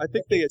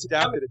they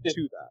adapted it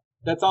to that.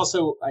 That's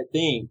also, I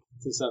think,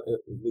 to some,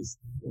 at least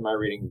in my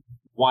reading,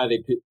 why they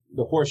put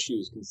the horseshoe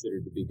is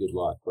considered to be good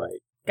luck, right?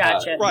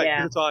 Gotcha. Right.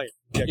 Yeah. It's iron.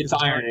 Yeah, it's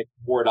iron. It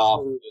ward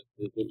off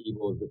the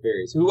evil of the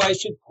fairies. Who I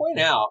should point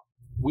out.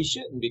 We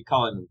shouldn't be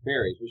calling them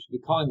fairies. We should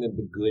be calling them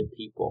the good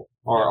people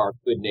or our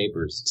good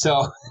neighbors.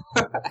 So,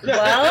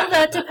 well,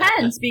 that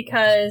depends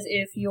because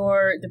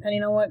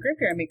depending on what group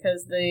you're in,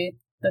 because the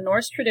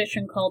Norse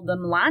tradition called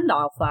them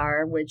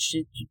Landalfar, which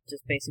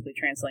just basically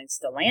translates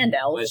to land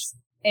elves.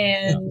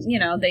 And,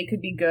 they could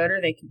be good or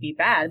they could be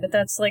bad, but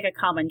that's like a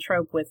common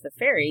trope with the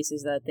fairies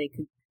is that they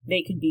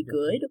could be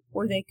good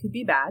or they could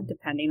be bad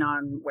depending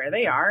on where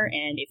they are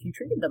and if you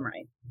treated them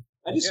right.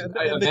 And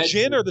the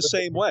Jinn are the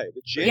same way.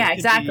 The Jinn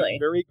can be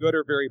very good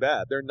or very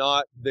bad. They're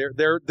not.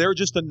 They're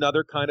just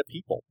another kind of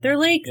people. They're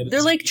like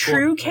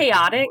true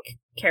chaotic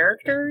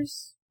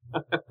characters.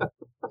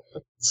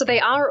 So they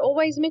are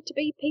always meant to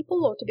be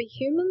people or to be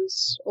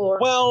humans, or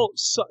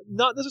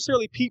not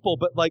necessarily people,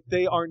 but like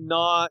they are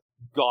not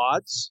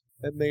gods,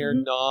 and they are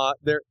not.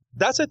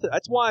 That's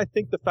why I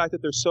think the fact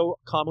that they're so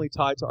commonly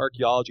tied to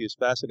archaeology is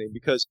fascinating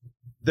because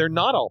they're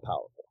not all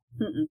powerful.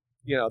 Mm-mm.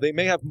 They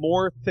may have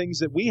more things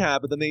that we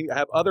have, but then they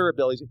have other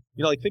abilities.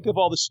 Like think of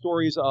all the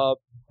stories of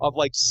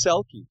like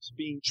Selkies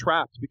being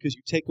trapped because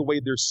you take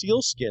away their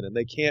seal skin and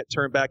they can't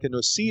turn back into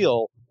a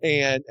seal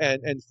and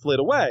flit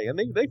away. And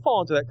they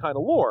fall into that kind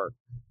of lore.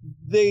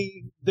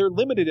 They're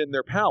limited in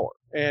their power.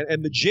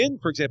 And the Jinn,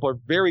 for example, are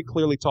very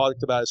clearly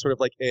talked about as sort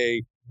of like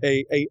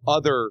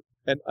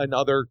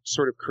another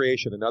sort of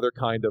creation, another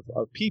kind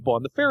of people.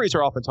 And the fairies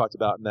are often talked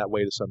about in that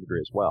way to some degree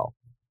as well.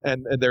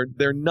 And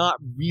they're not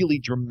really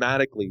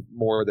dramatically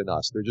more than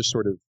us. They're just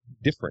sort of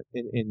different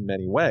in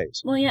many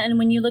ways. Well, yeah, and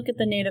when you look at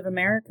the Native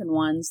American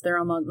ones, they're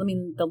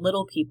the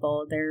little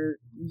people, they're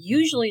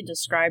usually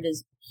described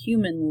as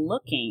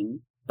human-looking,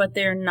 but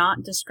they're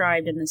not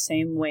described in the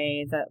same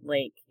way that,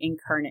 like,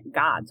 incarnate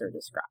gods are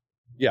described.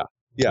 Yeah.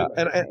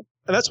 And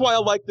that's why I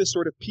like this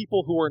sort of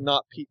people who are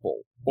not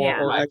people.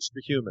 Or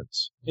extra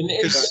humans. And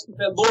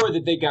the lore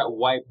that they got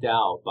wiped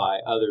out by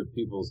other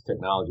people's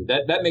technology,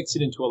 that makes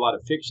it into a lot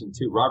of fiction,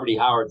 too. Robert E.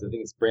 Howard's, I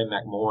think it's Bram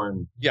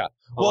McMorn. Yeah.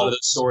 A lot of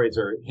those stories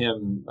are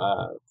him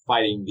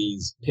fighting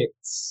these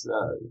Picts,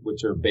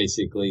 which are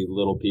basically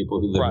little people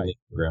who live in the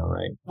underground,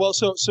 right? Well,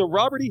 so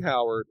Robert E.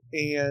 Howard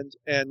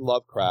and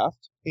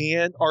Lovecraft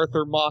and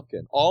Arthur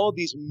Machen, all of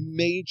these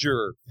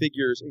major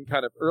figures in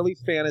kind of early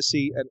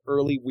fantasy and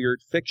early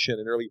weird fiction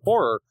and early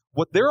horror,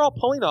 what they're all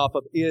pulling off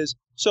of is...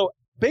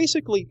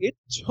 Basically, it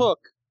took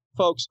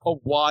folks a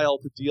while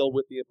to deal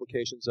with the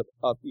implications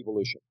of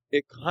evolution.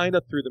 It kind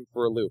of threw them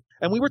for a loop.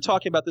 And we were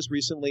talking about this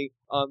recently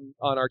on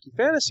Archy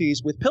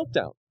Fantasies with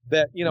Piltdown.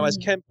 That, as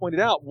Ken pointed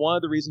out, one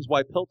of the reasons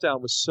why Piltdown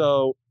was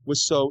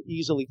so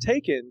easily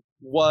taken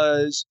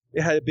was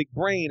it had a big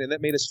brain, and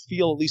that made us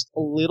feel at least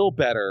a little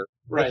better.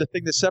 Right. But the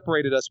thing that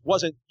separated us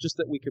wasn't just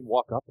that we can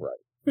walk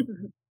upright.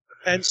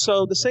 And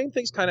so the same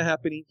thing's kind of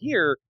happening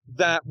here,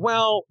 that,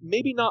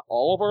 maybe not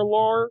all of our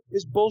lore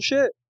is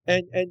bullshit.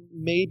 And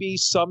maybe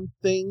some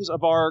things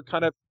of our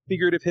kind of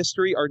figurative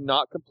history are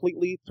not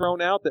completely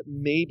thrown out, that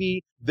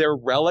maybe they're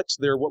relics,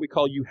 they're what we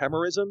call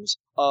euhemerisms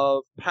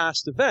of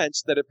past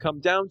events that have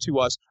come down to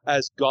us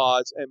as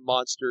gods and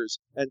monsters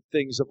and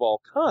things of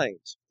all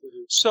kinds.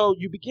 So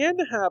you began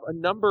to have a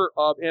number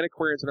of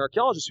antiquarians and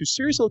archaeologists who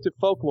seriously looked at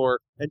folklore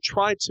and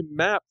tried to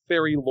map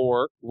fairy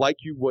lore like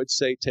you would,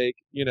 say, take,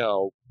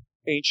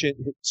 ancient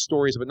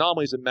stories of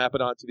anomalies and map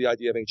it onto the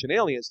idea of ancient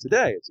aliens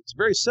today. It's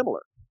very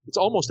similar. It's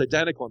almost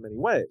identical in many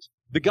ways.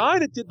 The guy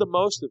that did the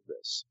most of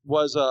this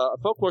was a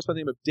folklorist by the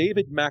name of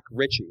David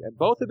MacRitchie, and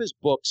both of his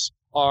books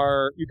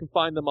you can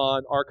find them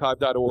on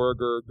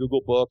archive.org or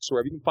Google Books, or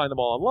wherever. You can find them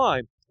all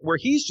online, where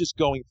he's just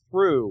going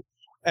through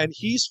and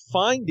he's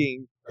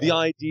finding the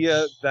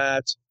idea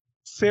that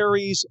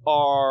fairies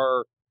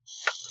are,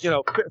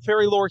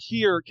 fairy lore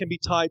here can be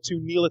tied to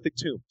Neolithic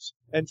tombs,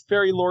 and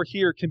fairy lore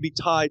here can be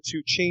tied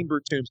to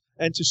chamber tombs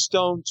and to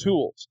stone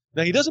tools.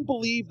 Now, he doesn't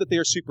believe that they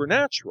are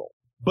supernatural,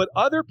 but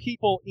other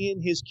people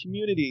in his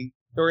community,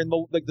 or in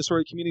the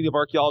sort of community of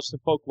archaeologists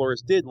and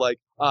folklorists did, like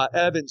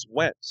Evans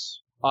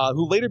Wentz,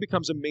 who later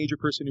becomes a major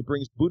person who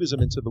brings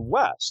Buddhism into the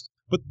West.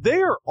 But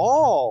they're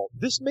all,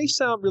 this may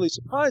sound really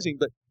surprising,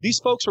 but these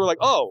folks are like,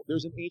 oh,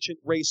 there's an ancient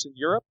race in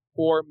Europe,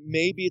 or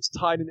maybe it's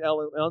tied in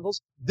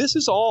elementals. This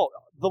is all,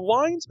 the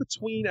lines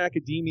between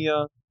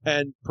academia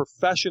and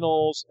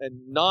professionals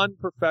and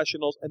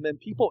non-professionals, and then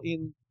people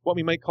in what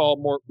we might call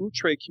more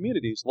outre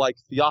communities, like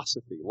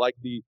Theosophy, like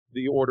the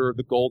Order of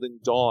the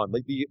Golden Dawn,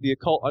 like the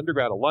occult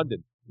underground of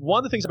London. One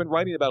of the things I've been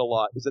writing about a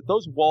lot is that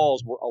those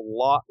walls were a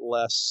lot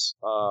less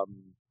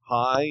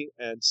high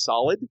and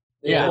solid.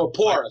 Yeah, more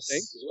porous.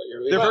 Is what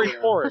you're They're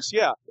very porous,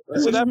 yeah.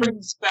 And so that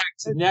brings back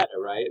to Netta,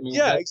 right? I mean,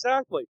 yeah,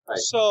 exactly. Right.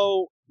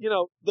 So,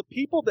 the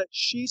people that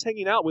she's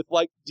hanging out with,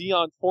 like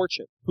Dion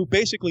Fortune, who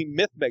basically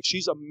myth makes,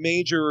 she's a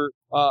major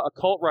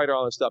occult writer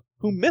on this stuff,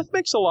 who myth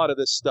makes a lot of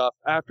this stuff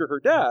after her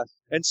death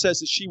and says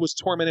that she was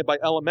tormented by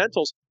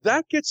elementals.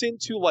 That gets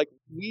into like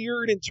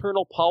weird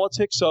internal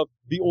politics of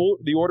the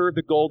Order of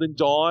the Golden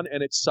Dawn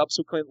and its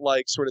subsequent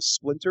like sort of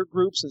splinter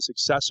groups and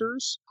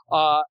successors.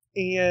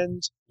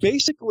 And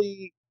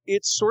basically,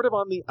 it's sort of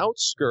on the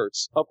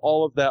outskirts of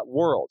all of that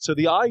world. So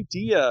the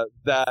idea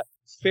that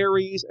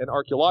fairies and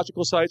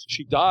archaeological sites,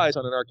 she dies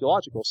on an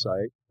archaeological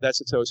site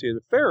that's associated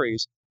with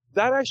fairies,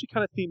 that actually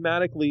kind of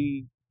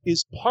thematically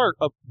is part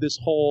of this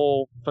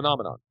whole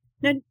phenomenon.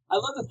 I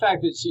love the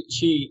fact that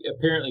she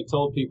apparently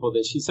told people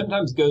that she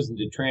sometimes goes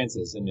into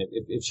trances, and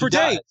if she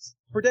does,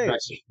 for days.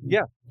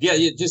 Right.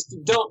 Yeah. Just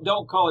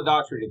don't call a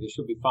doctor today.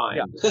 She'll be fine.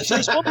 Yeah. So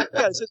this woman,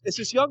 it's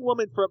this young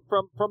woman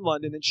from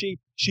London, and she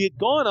had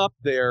gone up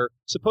there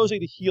supposedly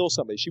to heal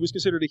somebody. She was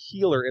considered a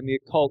healer in the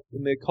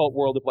occult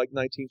world of like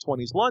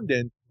 1920s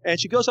London, and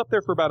she goes up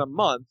there for about a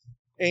month,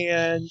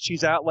 and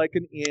she's at like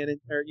an inn,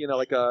 or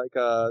like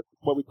a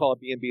what we call a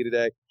B&B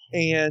today,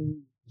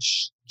 and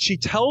she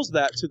tells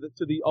that to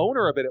the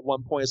owner of it at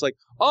one point. It's like,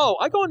 oh,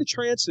 I go into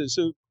trances,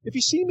 so if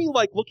you see me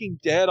like looking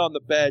dead on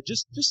the bed,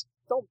 just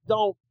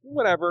don't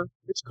whatever,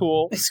 it's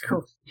cool. It's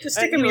cool. Just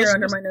stick a mirror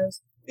under my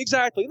nose.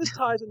 Exactly. This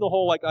ties in the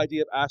whole like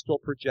idea of astral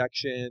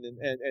projection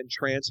and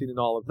trancing and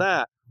all of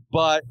that.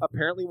 But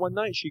apparently one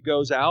night she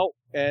goes out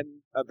and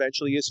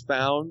eventually is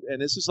found,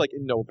 and this is like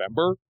in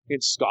November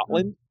in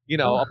Scotland,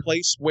 a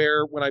place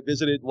where when I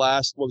visited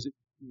last, what was it,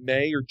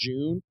 May or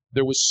June,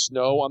 there was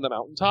snow on the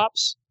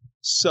mountaintops.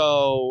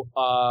 So,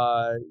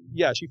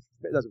 she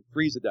doesn't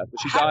freeze to death,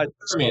 but she died.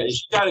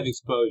 She died of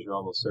exposure,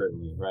 almost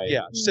certainly, right?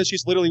 Yeah, she says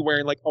she's literally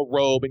wearing like a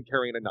robe and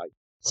carrying a knife.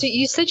 So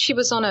you said she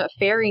was on a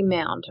fairy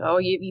mound. Oh,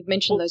 you've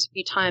mentioned those a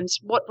few times.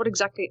 What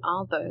exactly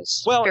are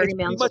those fairy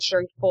mounds or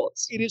fairy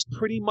forts? It is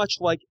pretty much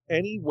like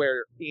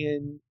anywhere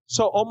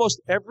so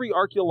almost every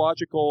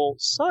archaeological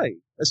site,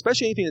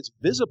 especially anything that's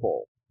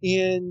visible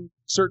in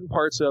certain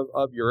parts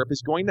of Europe,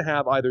 is going to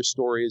have either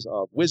stories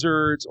of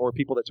wizards or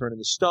people that turn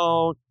into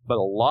stone, but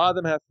a lot of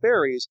them have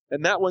fairies,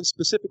 and that one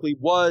specifically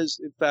was,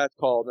 in fact,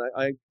 called, and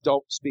I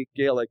don't speak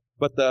Gaelic,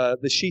 but the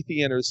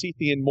Scythian or the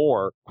Scythian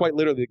Moor, quite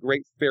literally the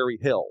Great Fairy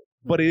Hill.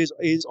 But it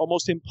is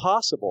almost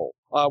impossible.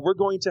 We're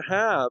going to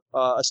have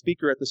a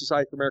speaker at the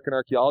Society for American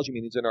Archaeology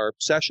meetings in our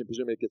session,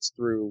 presumably it gets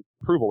through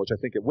approval, which I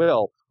think it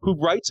will, who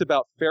writes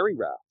about fairy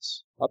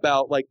rafts,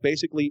 about like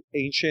basically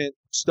ancient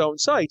stone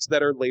sites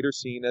that are later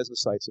seen as the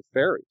sites of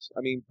fairies.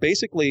 I mean,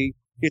 basically,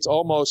 it's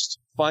almost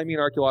find me an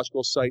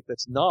archaeological site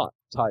that's not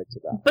tied to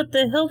that. But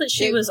the hill that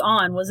she was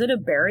on, was it a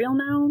burial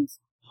mound?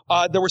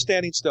 There were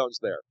standing stones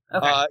there.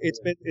 Okay.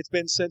 It's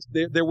been since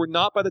there were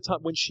not by the time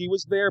when she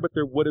was there, but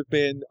there would have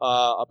been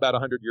about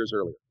 100 years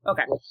earlier.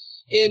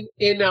 Okay.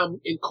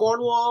 In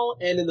Cornwall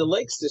and in the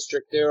Lakes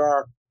District, there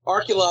are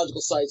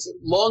archaeological sites.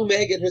 Long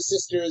Meg and her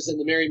sisters and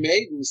the Merry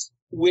Maidens,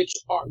 which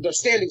they're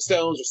standing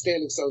stones or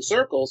standing stone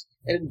circles,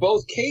 and in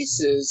both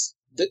cases,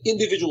 the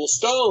individual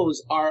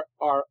stones are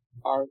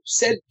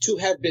said to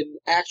have been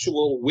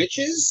actual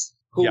witches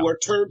who were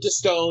turned to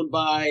stone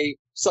by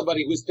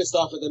somebody who was pissed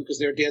off at them because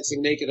they were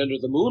dancing naked under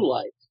the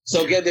moonlight.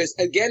 So again, there's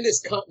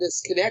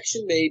this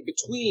connection made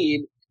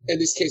between, in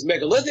this case,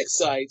 megalithic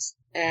sites,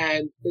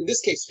 and in this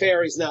case,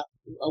 fairies,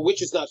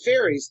 witches, not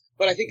fairies,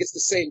 but I think it's the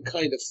same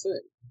kind of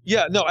thing.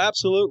 Yeah, no,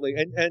 absolutely.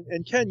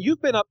 And Ken, you've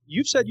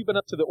said you've been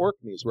up to the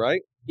Orkneys,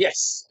 right?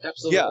 Yes,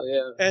 absolutely.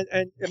 Yeah.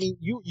 And I mean,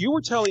 you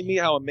were telling me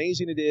how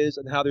amazing it is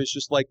and how there's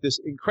just like this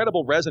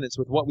incredible resonance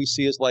with what we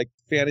see as like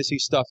fantasy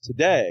stuff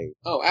today.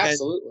 Oh,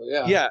 absolutely.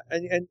 Yeah.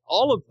 And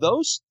all of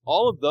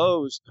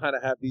those kind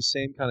of have these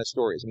same kind of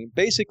stories. I mean,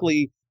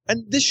 basically,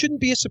 and this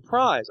shouldn't be a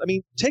surprise. I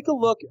mean, take a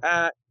look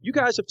at, you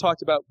guys have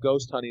talked about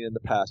ghost hunting in the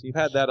past. You've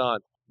had that on.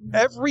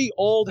 every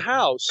old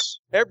house,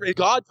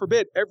 God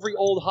forbid, every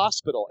old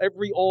hospital,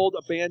 every old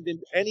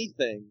abandoned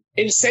anything.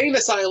 Insane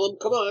asylum,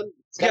 come on.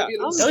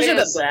 Those are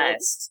the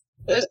best.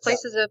 Those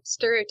places are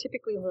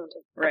stereotypically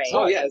haunted. Right.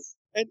 Oh, yes.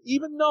 And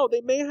even though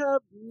they may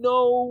have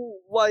no,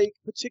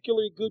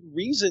 particularly good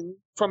reason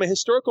from a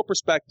historical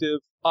perspective,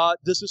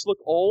 does this look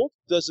old?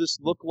 Does this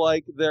look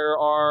like there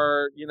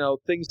are,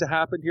 things to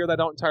happen here that I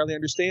don't entirely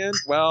understand?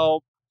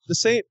 Well, the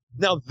same.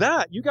 Now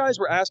that, you guys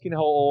were asking how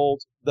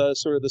old the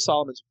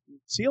Solomon's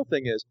seal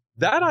thing is.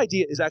 That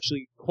idea is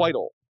actually quite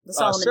old. The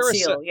Solomon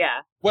seal, yeah.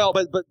 Well,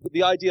 but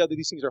the idea that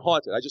these things are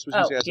haunted, I just was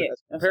using it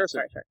as a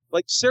comparison. Sorry.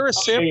 Like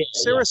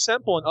Sarah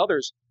Semple and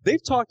others,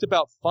 they've talked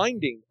about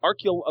finding,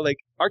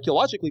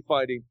 archaeologically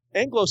finding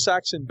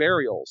Anglo-Saxon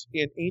burials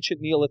in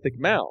ancient Neolithic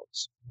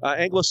mounds.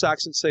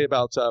 Anglo-Saxons say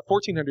about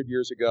 1,400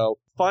 years ago,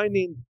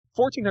 finding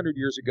 1,400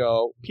 years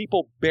ago,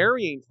 people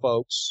burying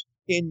folks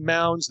in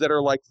mounds that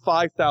are like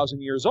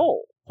 5,000 years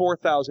old,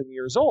 4,000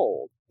 years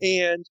old.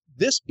 And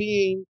this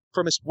being,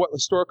 from what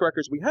historic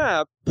records we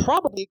have,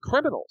 probably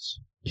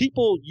criminals.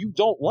 People you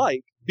don't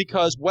like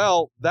because,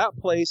 well, that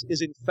place is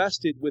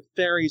infested with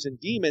fairies and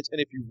demons, and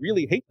if you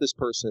really hate this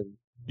person,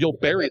 you'll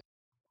bury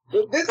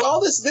them.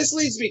 This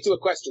leads me to a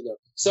question, though.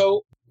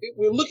 So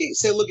we're looking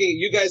at,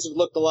 you guys have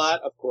looked a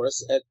lot, of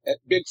course, at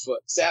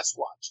Bigfoot,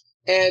 Sasquatch.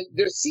 And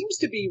there seems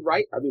to be,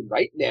 right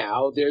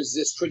now, there's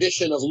this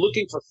tradition of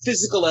looking for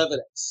physical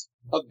evidence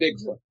of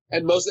Bigfoot.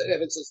 And most of the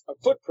evidence are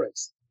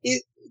footprints.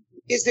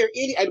 Is there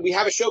any, and we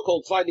have a show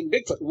called Finding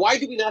Bigfoot. Why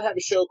do we not have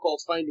a show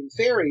called Finding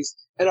Fairies?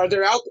 And are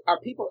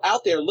people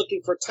out there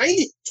looking for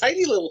tiny,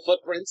 tiny little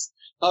footprints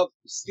of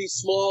these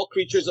small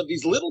creatures, of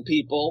these little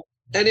people?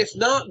 And if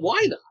not,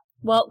 why not?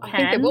 Well, I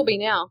think there will be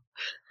now.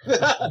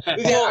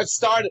 Yeah, I've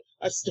started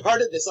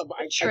this.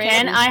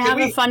 Ken, I have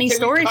a funny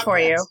story for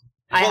you.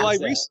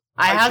 I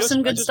have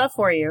some good stuff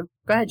for you.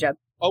 Go ahead, Jeb.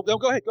 Oh, no,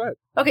 go ahead.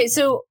 Okay,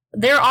 so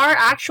there are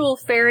actual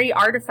fairy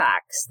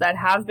artifacts that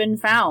have been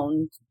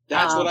found.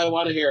 That's what I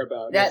want to hear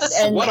about.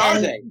 What are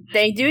they?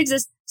 They do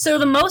exist. So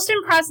the most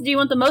impressive, do you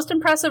want the most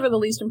impressive or the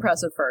least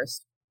impressive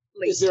first?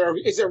 Is there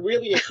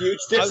really a huge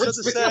difference? I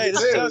was going to say,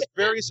 this sounds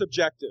very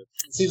subjective.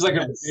 It seems like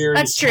a very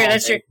That's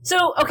true.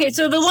 So, okay,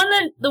 so the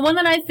one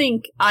that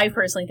I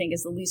personally think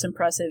is the least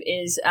impressive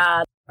is,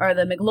 are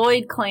the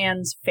Migloid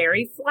clan's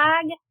fairy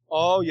flag.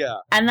 Oh, yeah.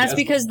 And that's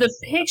because the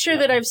picture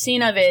that I've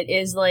seen of it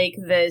is like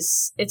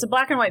this, it's a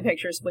black and white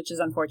picture, which is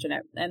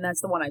unfortunate, and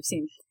that's the one I've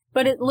seen.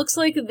 But it looks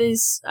like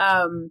this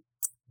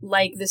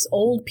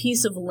old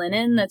piece of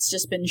linen that's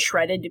just been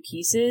shredded to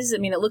pieces. I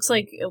mean, it looks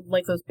like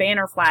those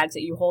banner flags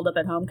that you hold up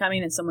at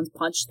homecoming and someone's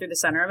punched through the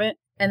center of it.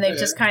 And they've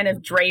just kind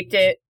of draped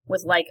it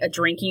with like a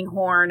drinking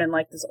horn and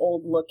like this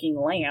old looking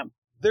lamp.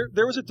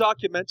 There was a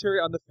documentary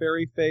on the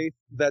fairy faith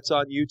that's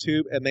on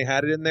YouTube, and they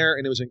had it in there,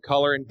 and it was in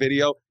color and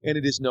video, and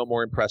it is no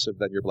more impressive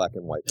than your black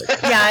and white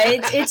picture. Yeah,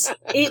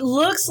 it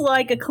looks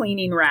like a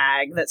cleaning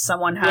rag that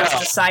someone has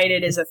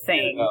decided is a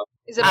thing.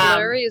 Is it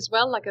blurry as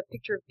well, like a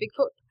picture of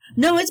Bigfoot?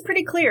 No, it's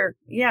pretty clear.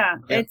 Yeah.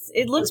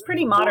 It looks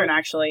pretty modern,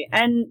 actually.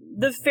 And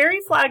the fairy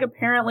flag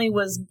apparently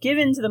was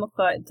given to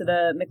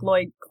the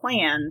Migloid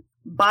clan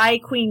by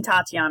Queen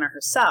Tatiana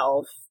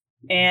herself.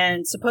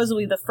 And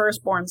supposedly the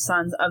firstborn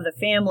sons of the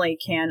family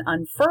can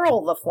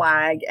unfurl the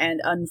flag and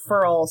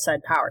unfurl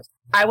said powers.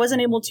 I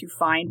wasn't able to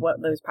find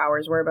what those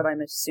powers were, but I'm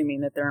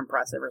assuming that they're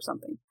impressive or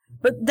something.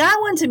 But that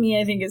one to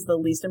me, I think, is the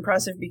least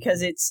impressive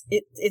because it's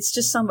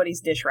just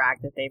somebody's dish rag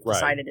that they've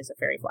decided is a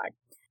fairy flag.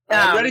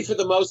 I'm ready for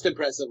the most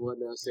impressive one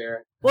now,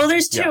 Sarah. Well,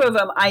 there's two of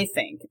them, I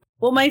think.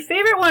 Well, my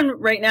favorite one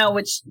right now,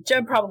 which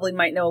Jeb probably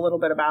might know a little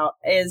bit about,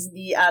 is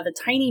the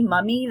tiny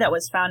mummy that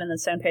was found in the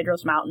San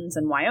Pedros Mountains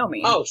in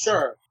Wyoming. Oh,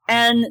 sure.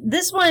 And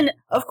this one,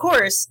 of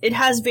course, it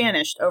has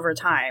vanished over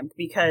time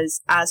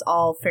because, as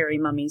all fairy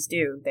mummies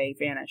do, they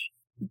vanish.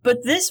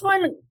 But this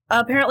one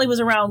apparently was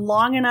around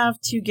long enough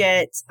to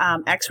get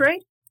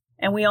X-rayed,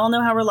 and we all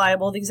know how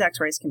reliable these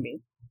X-rays can be.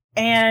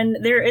 And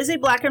there is a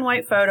black and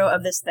white photo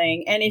of this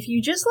thing, and if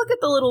you just look at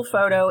the little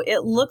photo,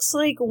 it looks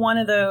like one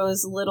of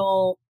those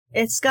little...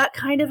 It's got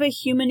kind of a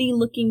human-y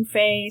looking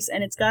face,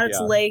 and it's got its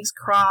legs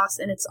crossed,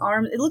 and its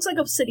arms... It looks like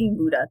a sitting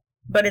Buddha,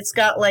 but it's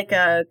got like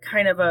a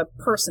kind of a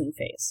person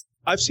face.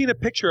 I've seen a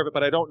picture of it,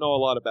 but I don't know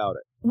a lot about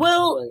it.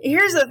 Well,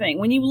 here's the thing.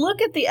 When you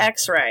look at the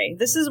X-ray,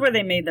 this is where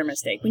they made their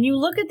mistake. When you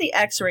look at the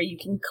X-ray, you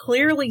can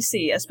clearly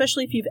see,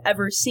 especially if you've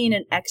ever seen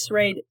an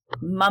X-rayed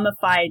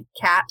mummified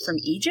cat from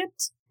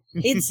Egypt,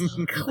 it's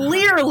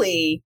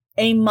clearly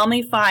a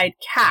mummified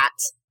cat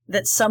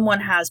that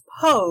someone has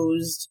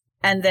posed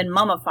and then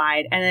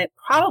mummified, and it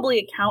probably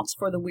accounts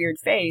for the weird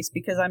face,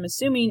 because I'm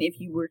assuming if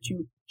you were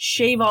to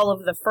shave all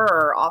of the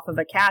fur off of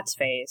a cat's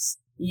face,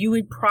 you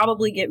would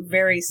probably get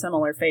very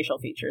similar facial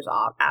features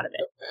out of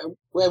it.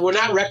 Well, we're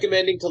not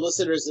recommending to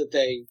listeners that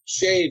they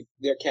shave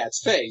their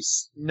cat's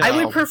face. No. I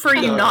would prefer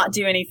you not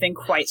do anything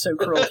quite so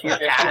cruel to your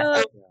cat.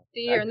 Oh,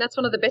 dear, and that's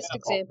one of the best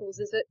examples,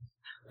 is it?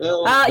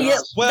 Yeah,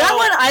 well, that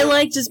one I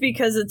like just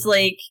because it's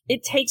like,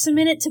 it takes a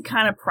minute to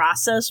kind of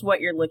process what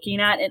you're looking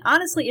at, and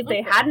honestly, if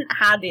they hadn't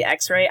had the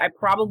X-ray, I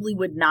probably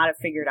would not have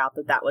figured out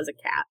that that was a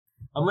cat.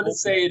 I'm going to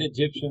say an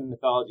Egyptian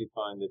mythology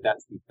find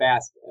that's the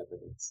fast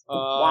evidence.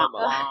 Wow.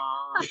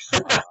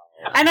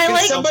 And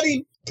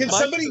Can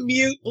somebody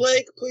mute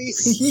Blake, please?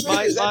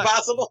 Is that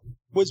possible?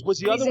 Was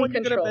the other one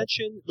you're going to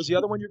mention? Was the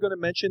other one you're going to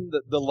mention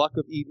the Luck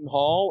of Eden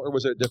Hall, or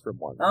was it a different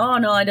one? Oh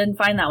no, I didn't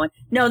find that one.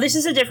 No, this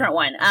is a different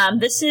one.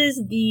 This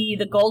is the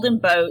Golden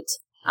Boat.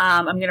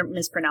 I'm going to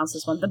mispronounce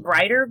this one. The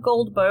Brighter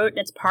Gold Boat.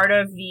 It's part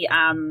of the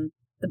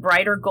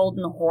Brighter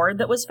Golden Hoard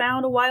that was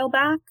found a while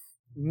back.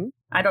 Mm-hmm.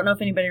 I don't know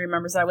if anybody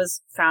remembers. That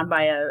was found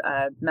by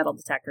a metal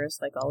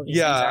detectorist, like all of these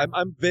things are.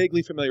 I'm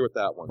vaguely familiar with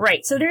that one.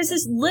 Right. So there's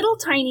this little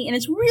tiny, and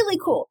it's really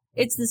cool.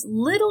 It's this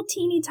little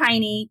teeny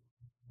tiny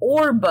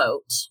oar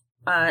boat.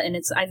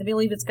 And I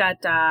believe it's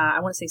got, I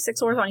want to say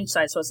 6 oars on each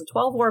side. So it's a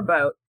 12-oar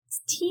boat. It's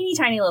a teeny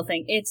tiny little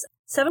thing. It's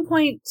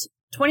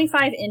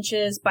 7.25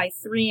 inches by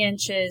 3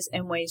 inches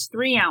and weighs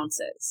 3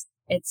 ounces.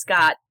 It's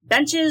got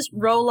benches,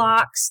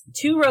 rowlocks,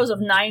 2 rows of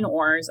 9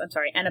 oars,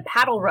 and a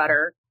paddle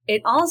rudder.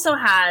 It also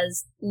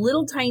has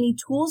little tiny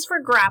tools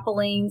for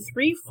grappling,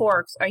 3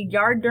 forks, a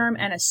yardarm,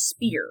 and a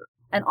spear.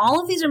 And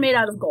all of these are made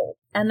out of gold.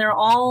 And they're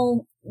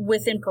all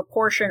within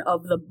proportion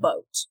of the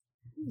boat.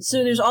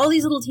 So there's all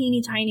these little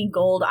teeny tiny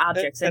gold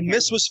objects and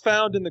this was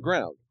found in the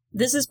ground.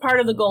 This is part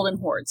of the Golden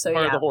Hoard. So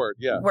part of the Hoard,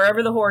 yeah.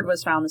 Wherever the Hoard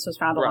was found, this was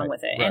found along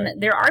with it. Right.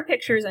 And there are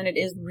pictures, and it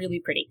is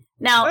really pretty.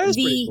 Now, that is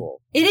pretty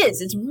cool. It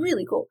is. It's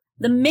really cool.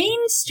 The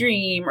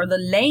mainstream or the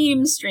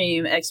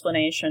lamestream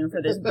explanation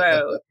for this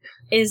boat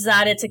is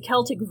that it's a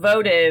Celtic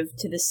votive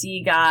to the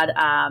sea god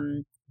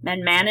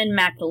Manmanan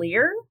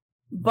MacLear,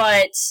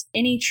 but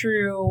any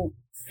true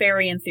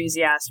fairy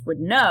enthusiast would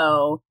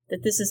know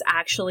that this is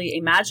actually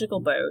a magical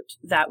boat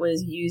that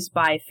was used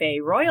by Fae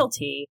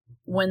royalty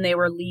when they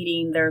were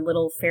leading their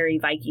little fairy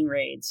Viking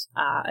raids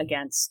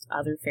against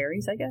other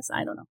fairies, I guess.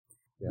 I don't know.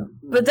 Yeah.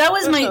 But that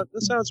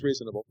sounds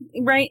reasonable.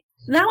 Right.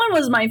 That one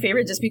was my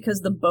favorite just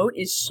because the boat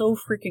is so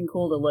freaking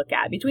cool to look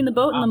at. Between the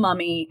boat and the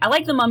mummy, I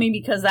like the mummy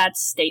because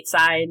that's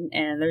stateside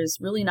and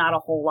there's really not a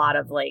whole lot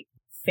of like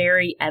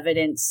fairy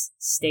evidence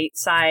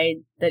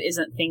stateside that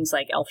isn't things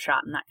like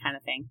Elfshot and that kind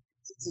of thing.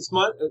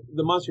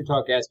 The Monster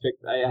Talk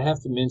aspect, I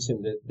have to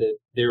mention that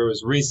there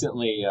was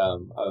recently a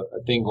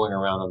thing going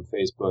around on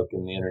Facebook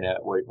and the internet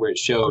where it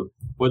showed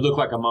what looked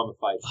like a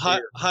mummified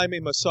deer.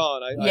 Jaime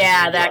Maussan.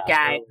 That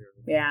guy.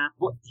 Yeah.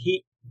 Well,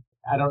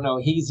 I don't know.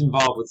 He's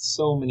involved with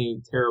so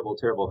many terrible,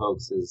 terrible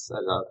hoaxes.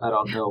 I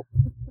don't know.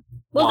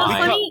 Well,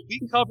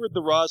 we covered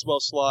the Roswell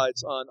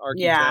slides on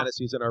Archie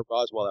Fantasies in our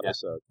Roswell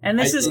episode. And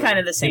this is kind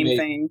of the same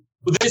thing.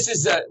 Well, this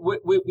is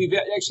we've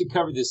actually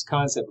covered this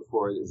concept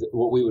before. Is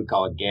what we would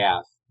call a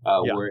gaff,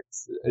 where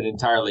it's an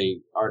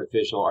entirely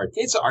artificial art.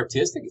 It's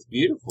artistic. It's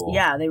beautiful.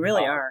 Yeah, they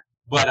really are.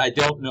 But I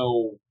don't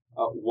know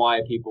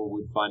why people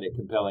would find it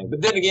compelling.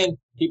 But then again,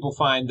 people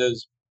find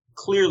those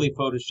clearly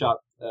photoshopped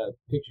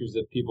pictures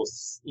of people,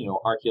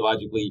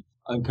 archaeologically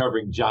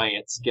uncovering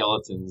giant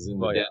skeletons in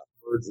the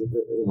birds in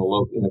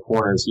the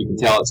corners. You can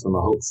tell it's from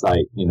a hoax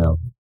site.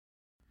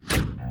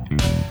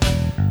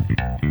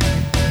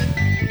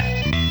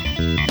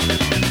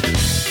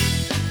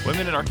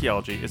 Women in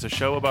Archaeology is a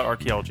show about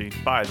archaeology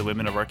by the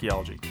women of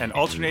archaeology. An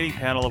alternating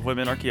panel of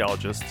women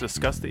archaeologists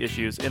discuss the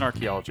issues in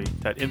archaeology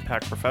that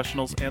impact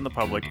professionals and the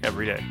public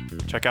every day.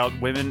 Check out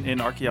Women in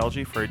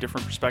Archaeology for a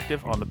different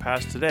perspective on the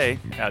past today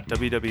at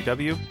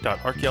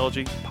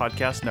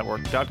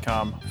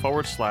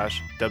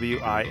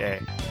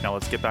www.archaeologypodcastnetwork.com/WIA. Now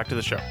let's get back to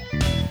the show.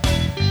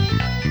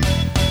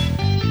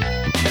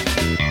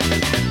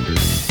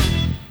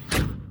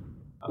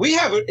 We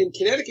have in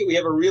Connecticut.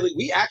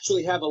 We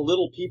actually have a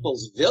Little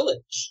People's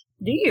Village.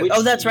 Do you?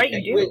 That's right,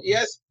 you do.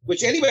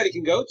 Which anybody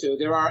can go to.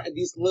 There are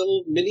these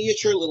little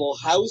miniature little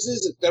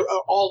houses. They're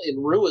all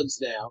in ruins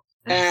now.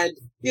 And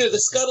the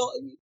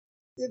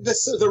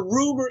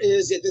rumor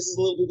is that this is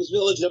Little People's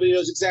Village. Nobody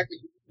knows exactly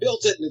who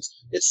built it, and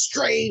it's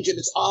strange and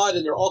it's odd,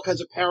 and there are all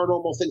kinds of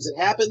paranormal things that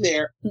happen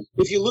there.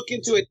 If you look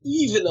into it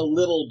even a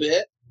little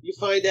bit, you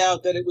find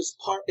out that it was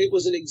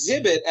an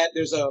exhibit at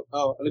an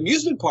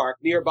amusement park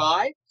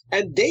nearby.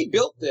 And they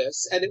built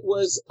this, and it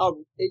was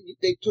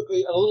they took a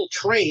little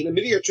train, a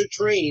miniature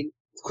train,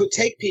 could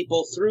take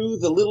people through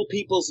the Little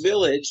People's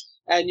Village,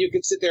 and you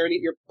could sit there and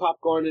eat your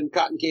popcorn and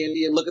cotton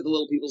candy and look at the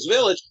Little People's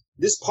Village.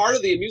 This part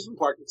of the amusement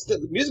park, the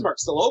amusement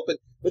park's still open,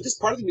 but this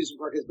part of the amusement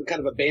park has been kind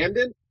of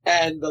abandoned,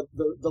 and the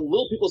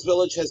Little People's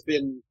Village has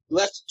been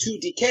left to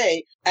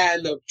decay,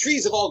 and the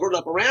trees have all grown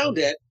up around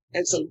it,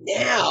 and so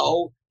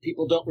now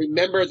people don't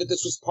remember that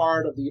this was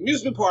part of the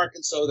amusement park,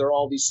 and so there are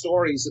all these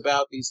stories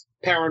about these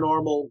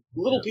paranormal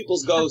Little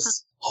People's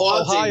ghosts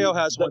haunting Ohio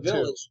has the one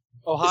village. Too.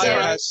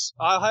 Ohio.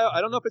 I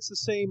don't know if it's the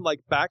same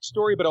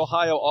backstory, but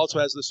Ohio also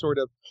has this sort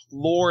of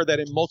lore that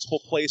in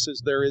multiple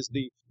places there is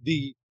the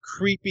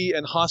creepy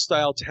and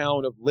hostile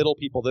town of little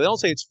people. They don't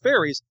say it's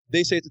fairies;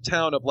 they say it's a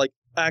town of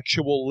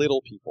actual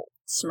little people.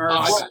 Smurfs.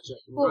 I gotcha.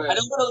 Right. I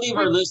don't want to leave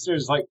our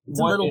listeners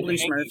little blue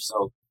Smurfs.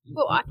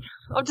 Well,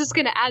 I'm just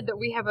going to add that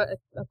we have a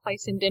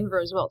place in Denver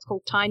as well. It's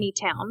called Tiny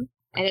Town,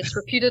 and it's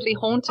reputedly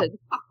haunted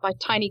by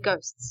tiny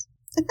ghosts.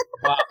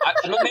 Well,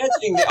 I'm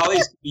imagining that all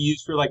these could be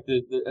used for like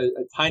a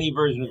tiny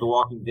version of The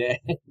Walking Dead.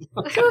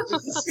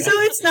 So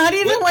it's not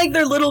even like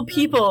they're little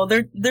people.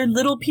 They're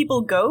little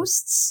people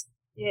ghosts.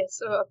 Yes,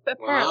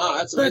 apparently. Wow,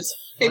 that's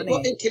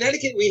amazing. In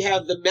Connecticut, we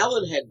have the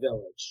Melonhead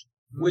Village,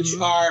 which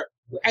are,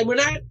 and we're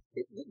not,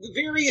 the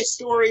various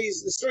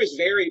stories, the stories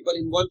vary, but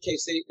in one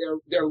case,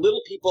 they're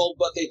little people,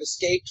 but they've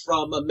escaped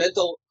from a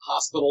mental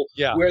hospital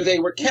where they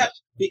were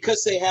kept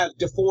because they have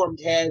deformed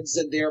heads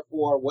and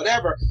therefore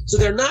whatever. So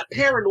they're not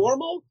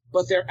paranormal,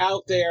 but they're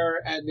out there,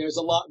 and there's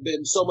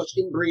been so much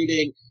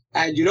inbreeding,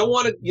 and you don't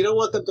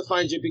want them to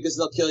find you because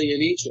they'll kill you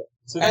and eat you.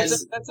 So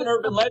that's an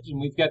urban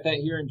legend. We've got that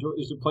here in Georgia.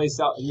 There's a place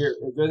out here.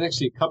 There's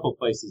actually a couple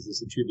places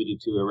it's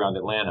attributed to around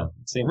Atlanta.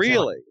 Same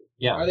really? Time.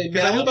 Yeah. Are they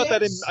I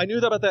knew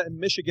about that in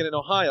Michigan and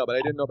Ohio, but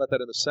I didn't know about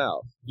that in the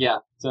South. Yeah.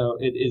 So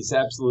it is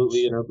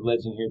absolutely an urban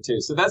legend here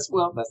too. So that's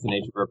the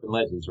nature of urban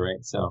legends,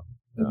 right? So.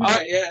 All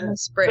right, yeah.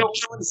 So what I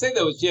want to say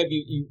though is, Jeb,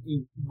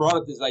 you brought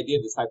up this idea,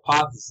 this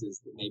hypothesis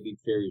that maybe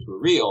fairies were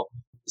real.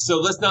 So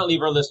let's not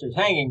leave our listeners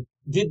hanging.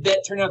 Did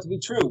that turn out to be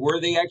true?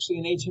 Were they actually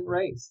an ancient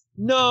race?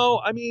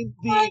 No, I mean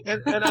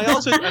and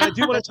I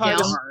do want to tie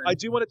this. I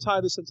do want to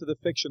tie this into the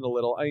fiction a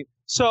little.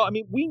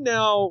 We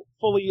now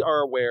fully are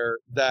aware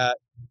that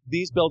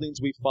these buildings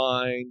we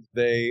find,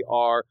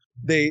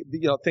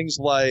 things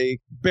like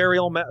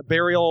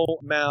burial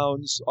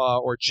mounds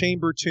or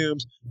chamber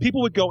tombs.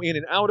 People would go in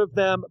and out of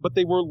them, but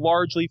they were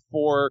largely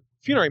for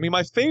funerary. I mean,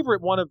 my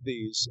favorite one of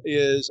these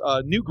is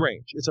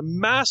Newgrange. It's a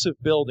massive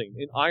building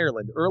in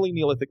Ireland, early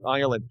Neolithic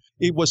Ireland.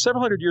 It was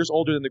several hundred years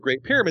older than the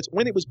Great Pyramids.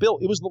 When it was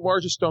built, it was the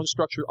largest stone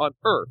structure on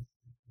Earth.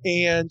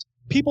 And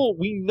people,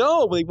 we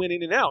know they went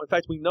in and out. In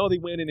fact, we know they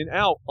went in and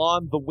out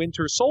on the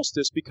winter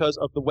solstice because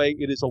of the way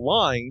it is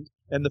aligned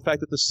and the fact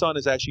that the sun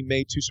is actually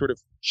made to sort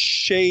of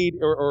shade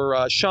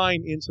or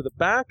shine into the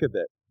back of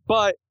it.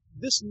 But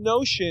this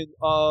notion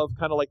of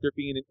kind of like there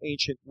being an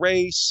ancient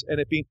race and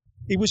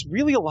it was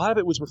really, a lot of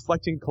it was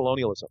reflecting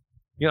colonialism.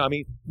 You know, I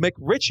mean,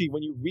 McRitchie,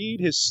 when you read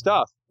his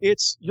stuff,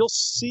 you'll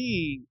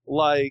see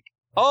like,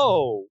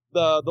 oh,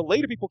 the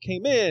later people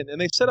came in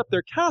and they set up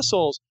their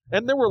castles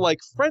and there were like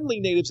friendly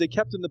natives they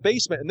kept in the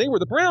basement and they were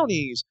the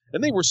brownies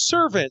and they were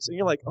servants. And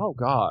you're like, oh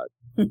God,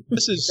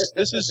 this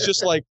is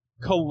just like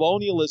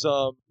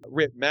colonialism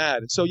writ mad.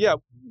 And so, yeah,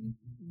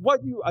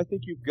 I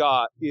think you've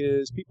got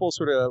is people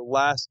sort of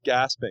last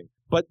gasping,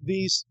 but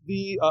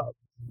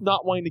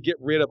not wanting to get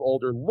rid of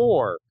older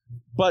lore,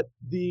 but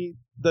the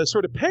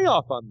sort of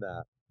payoff on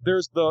that,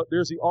 there's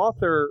the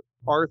author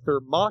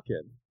Arthur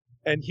Machen,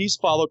 and he's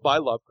followed by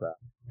Lovecraft,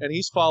 and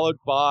he's followed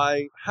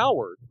by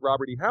Howard,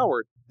 Robert E.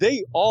 Howard.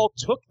 They all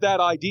took that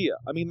idea.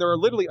 I mean, there are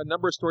literally a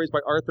number of stories by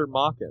Arthur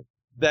Machen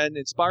that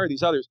inspire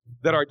these others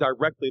that are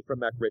directly from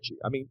McRitchie.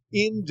 I mean,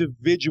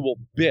 individual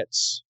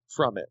bits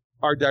from it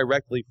are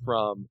directly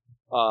from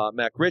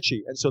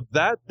McRitchie. And so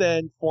that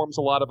then forms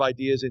a lot of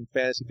ideas in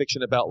fantasy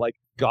fiction about like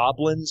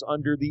goblins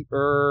under the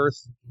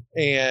earth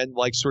and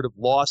like sort of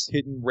lost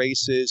hidden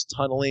races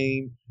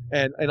tunneling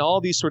and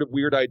all these sort of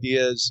weird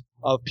ideas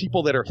of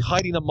people that are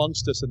hiding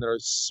amongst us and that are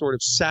sort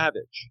of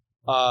savage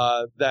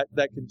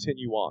that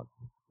continue on.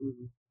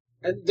 Mm-hmm.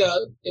 And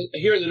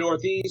here in the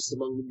Northeast,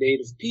 among the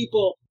native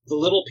people, the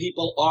little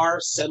people are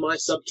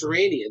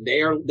semi-subterranean.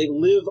 They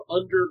live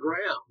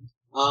underground.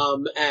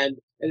 And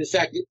in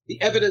fact,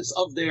 the evidence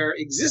of their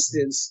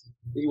existence,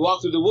 when you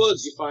walk through the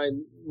woods, you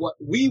find what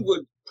we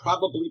would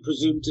probably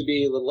presume to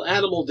be little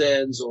animal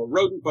dens or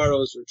rodent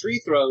burrows or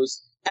tree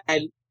throws.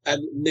 And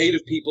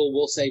native people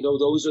will say, no,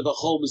 those are the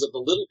homes of the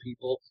little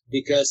people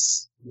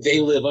because they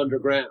live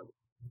underground.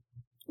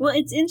 Well,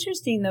 it's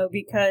interesting, though,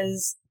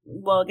 because,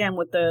 well, again,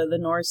 with the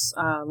Norse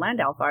land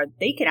Alfar,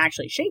 they can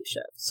actually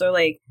shapeshift. So,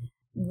 like,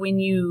 when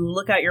you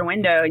look out your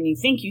window and you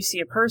think you see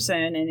a person,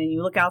 and then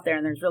you look out there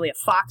and there's really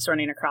a fox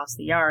running across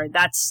the yard,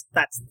 that's the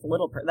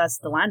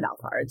land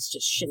Alfar. It's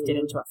just shifted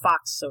into a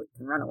fox so it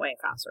can run away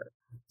faster.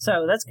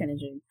 So that's kind of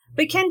interesting.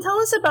 But Ken, tell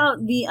us about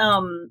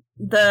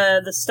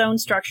the stone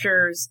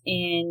structures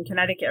in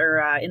Connecticut or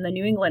in the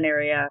New England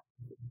area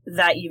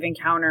that you've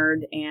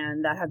encountered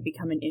and that have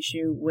become an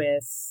issue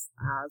with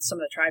some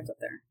of the tribes up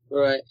there.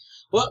 Right.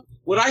 Well,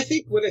 what I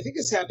think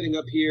is happening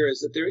up here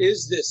is that there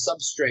is this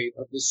substrate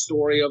of this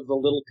story of the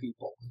little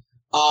people,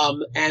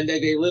 and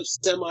they live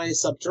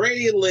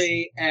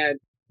semi-subterraneanly.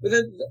 But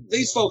then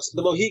these folks,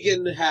 the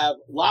Mohegan, have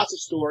lots of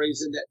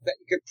stories, and that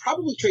you could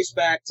probably trace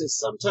back to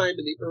sometime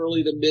in the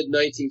early to mid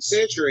 19th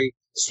century.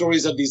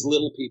 Stories of these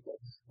little people.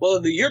 Well,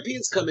 when the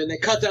Europeans come in, they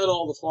cut down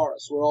all the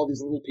forests where all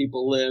these little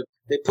people live.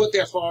 They put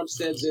their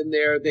farmsteads in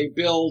there. They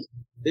build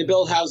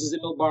houses, they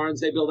build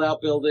barns, they build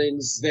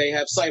outbuildings. They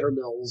have cider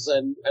mills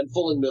and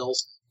fulling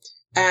mills.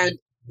 And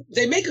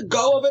they make a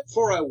go of it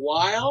for a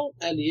while,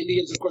 and the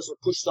Indians, of course, are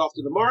pushed off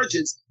to the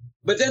margins.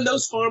 But then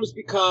those farms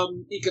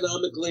become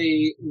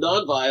economically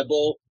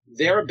non-viable.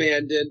 They're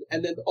abandoned,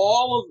 and then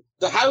all of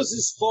the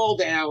houses fall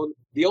down.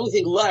 The only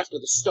thing left are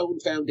the stone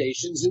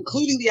foundations,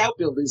 including the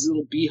outbuildings,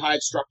 little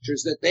beehive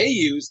structures that they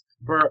use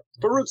for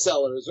root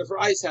cellars or for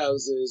ice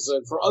houses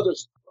and for other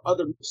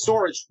other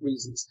storage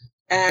reasons.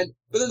 But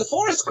then the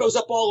forest grows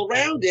up all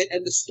around it,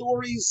 and the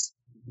stories,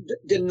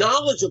 the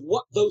knowledge of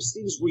what those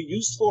things were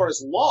used for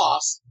is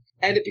lost,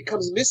 and it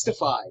becomes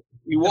mystified.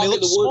 You walk in the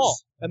woods, small,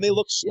 and they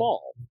look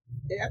small.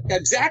 Yeah,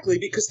 exactly,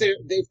 because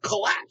they've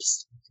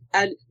collapsed.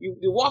 And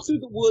you walk through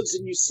the woods,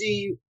 and you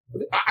see.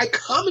 I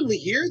commonly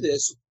hear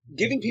this,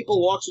 giving people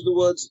walks through the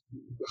woods,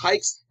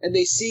 hikes, and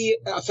they see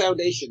a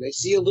foundation. They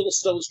see a little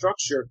stone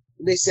structure,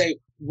 and they say,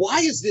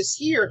 why is this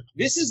here?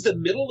 This is the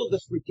middle of the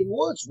freaking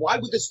woods. Why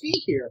would this be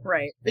here?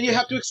 Right. And you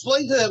have to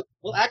explain to them,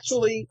 well,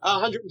 actually,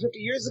 150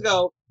 years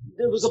ago,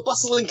 there was a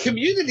bustling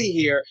community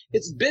here.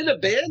 It's been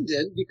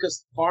abandoned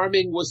because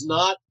farming was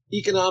not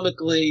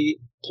economically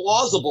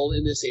plausible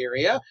in this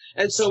area.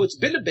 And so it's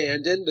been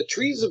abandoned. The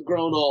trees have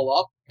grown all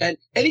up. And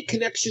any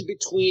connection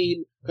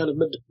between kind of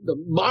the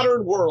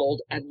modern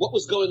world and what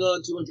was going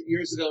on 200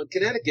 years ago in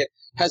Connecticut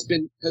has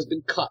been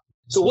cut.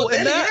 So what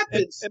then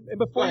happens? And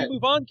before you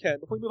move on, Ken,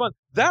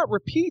 that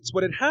repeats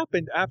what had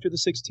happened after the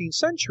 16th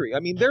century. I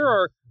mean, there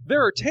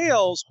are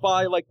tales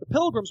by like the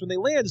Pilgrims when they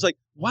land. It's like,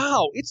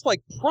 wow, it's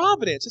like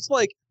Providence. It's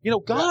like,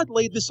 God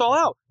laid this all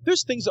out.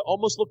 There's things that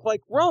almost look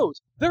like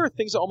roads. There are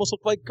things that almost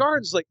look like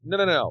gardens. Like,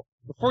 no.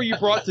 Before you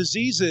brought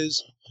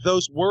diseases,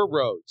 those were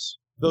roads.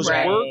 Those were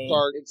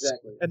gardens.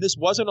 Exactly. And this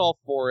wasn't all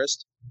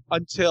forest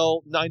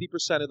until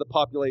 90% of the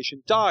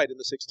population died in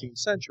the 16th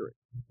century.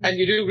 And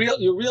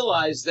you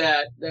realize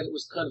that it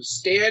was kind of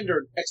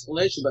standard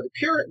explanation by the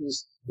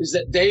Puritans is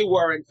that they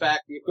were, in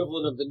fact, the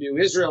equivalent of the new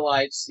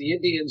Israelites. The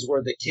Indians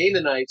were the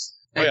Canaanites.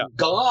 And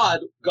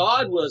God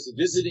was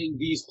visiting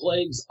these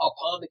plagues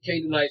upon the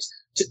Canaanites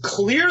to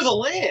clear the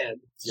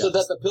land so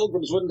that the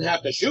Pilgrims wouldn't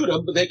have to shoot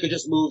them, but they could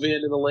just move in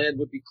and the land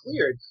would be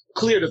cleared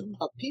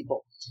of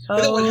people.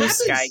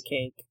 Sky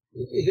cake.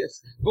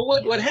 Yes. But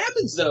what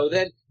happens, though,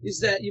 then, is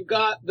that you've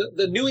got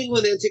the New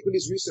England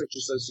Antiquities Research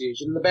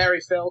Association and the Barry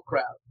Fell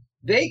crowd.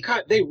 They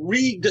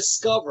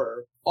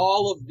rediscover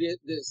all of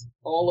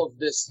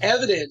this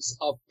evidence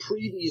of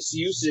previous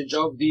usage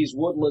of these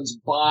woodlands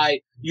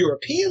by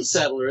European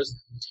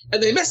settlers,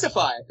 and they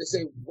mystify it. They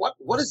say,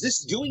 what is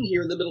this doing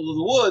here in the middle of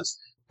the woods?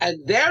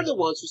 And they're the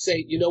ones who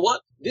say, you know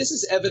what? This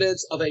is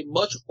evidence of a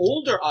much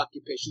older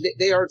occupation.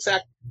 They are, in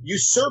fact,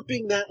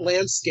 usurping that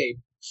landscape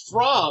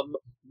from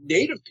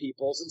native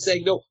peoples and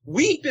saying, no,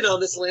 we've been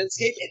on this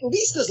landscape at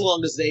least as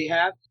long as they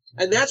have.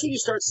 And that's when you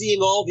start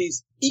seeing all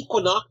these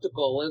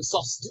equinoctial and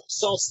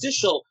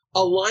solstitial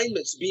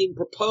alignments being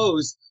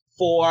proposed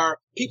for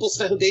people's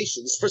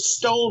foundations, for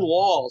stone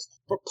walls,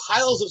 for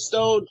piles of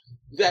stone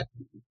that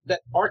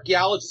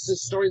archaeologists and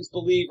historians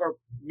believe are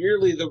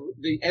merely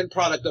the end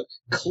product of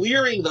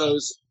clearing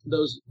those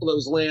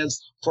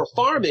lands for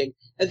farming,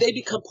 and they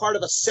become part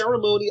of a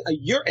ceremony,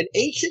 an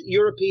ancient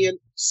European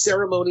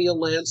ceremonial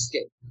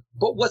landscape.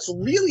 But what's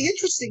really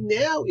interesting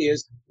now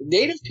is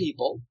native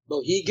people,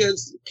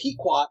 Mohegans,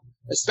 Pequot,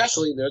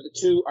 especially, they're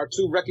our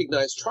two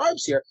recognized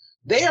tribes here.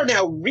 They are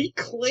now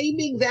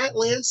reclaiming that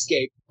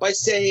landscape by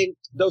saying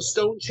those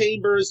stone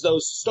chambers,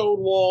 those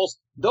stone walls,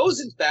 those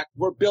in fact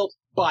were built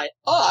by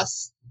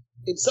us.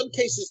 In some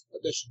cases,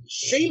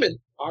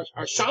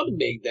 our shaman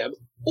made them,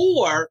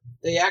 or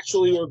they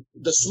actually were,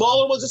 the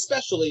smaller ones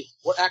especially,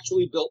 were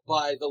actually built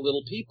by the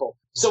little people.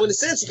 So in a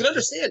sense, you can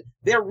understand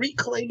they're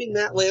reclaiming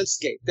that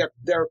landscape.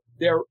 They're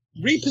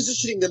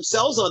repositioning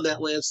themselves on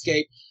that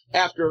landscape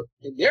after,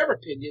 in their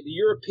opinion, the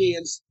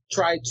Europeans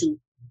tried to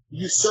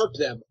usurp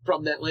them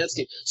from that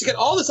landscape. So you get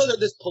all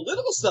this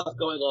political stuff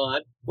going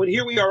on, when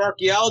here we are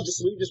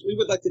archaeologists, we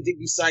would like to dig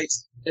these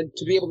sites and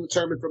to be able to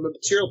determine from a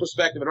material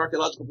perspective, an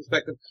archaeological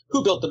perspective,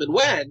 who built them and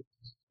when.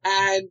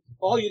 And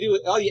all you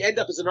end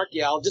up as an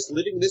archaeologist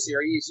living in this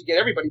area is you get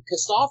everybody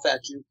pissed off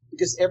at you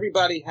because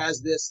everybody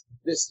has this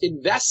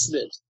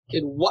investment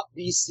in what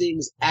these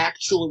things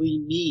actually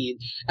mean.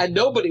 And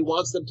nobody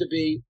wants them to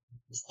be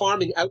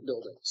farming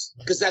outbuildings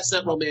because that's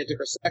not romantic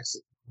or sexy.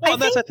 Well,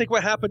 and that's, I think,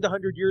 what happened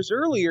 100 years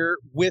earlier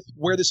with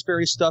where this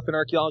very stuff in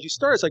archaeology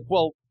started. It's like,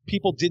 well,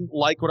 people didn't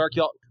like what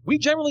archaeology... We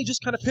generally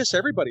just kind of piss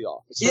everybody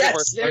off. It's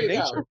there you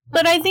nature. go.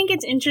 But I think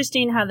it's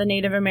interesting how the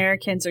Native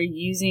Americans are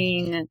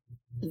using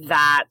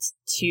that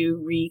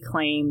to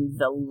reclaim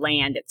the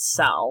land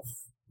itself.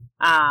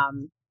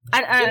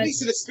 At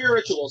least in a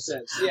spiritual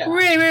sense, yeah.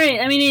 Right.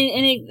 I mean,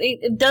 and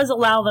it does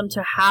allow them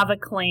to have a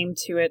claim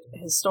to it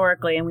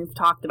historically, and we've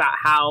talked about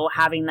how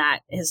having that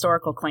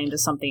historical claim to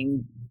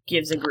something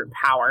gives a group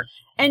power.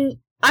 And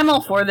I'm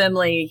all for them,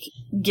 like,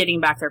 getting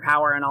back their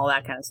power and all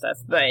that kind of stuff,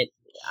 but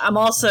I'm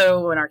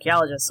also an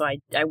archaeologist, so I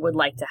would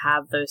like to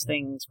have those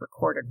things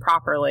recorded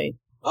properly.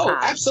 Oh,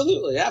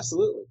 absolutely.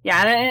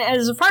 Yeah, and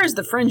as far as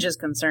the fringe is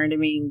concerned, I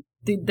mean,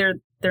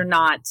 they're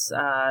not,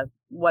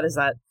 what is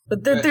that?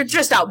 But they're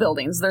just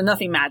outbuildings. They're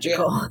nothing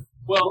magical. Yeah.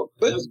 Well,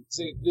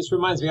 this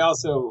reminds me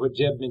also of what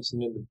Jeb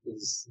mentioned in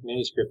his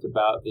manuscript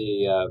about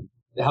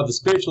how the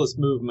spiritualist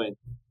movement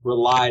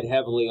relied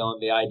heavily on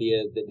the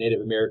idea that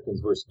Native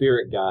Americans were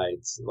spirit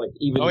guides. Like,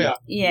 even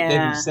they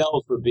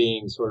themselves were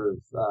being sort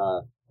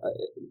of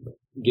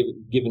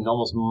given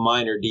almost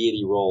minor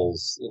deity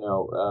roles,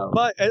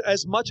 But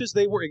as much as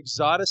they were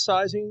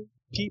exoticizing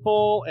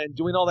people and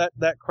doing all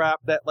that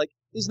crap that like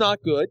is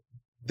not good.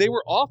 They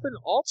were often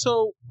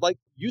also like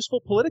useful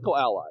political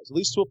allies, at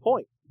least to a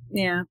point.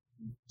 Yeah.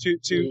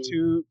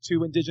 To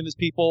indigenous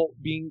people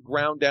being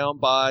ground down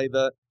by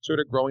the sort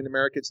of growing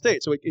American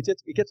state. So it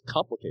gets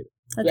complicated.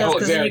 It does,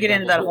 because then you get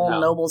into that whole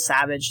noble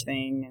savage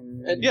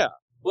thing, and yeah.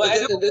 Well,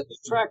 I don't keep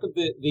track of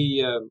the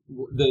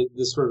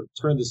sort of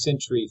turn of the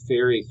century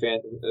fairy I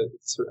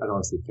don't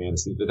want to say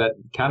fantasy, but that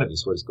kind of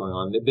is what is going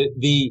on.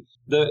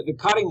 The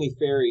Cottingley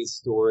fairies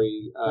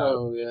story.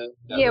 We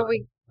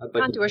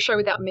can't do a show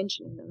without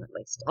mentioning them, at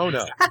least. Oh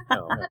no.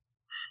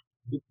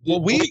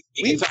 Well, we've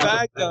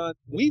bagged on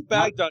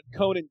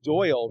Conan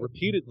Doyle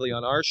repeatedly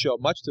on our show,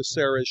 much to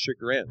Sarah's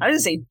chagrin. I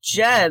just say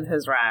Jeb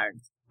has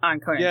ragged on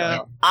Conan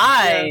Doyle.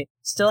 I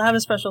still have a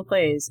special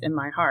place in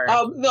my heart.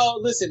 No,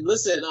 listen.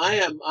 I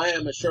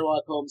am a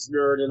Sherlock Holmes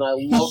nerd, and I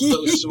love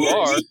those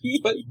stories.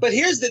 But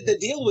here's the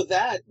deal with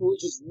that,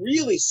 which is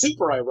really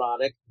super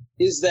ironic,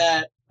 is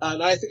that,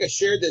 and I think I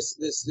shared this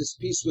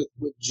piece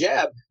with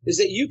Jeb, is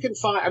that you can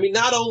find. I mean,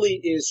 not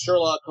only is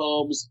Sherlock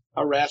Holmes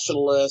a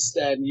rationalist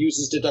and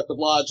uses deductive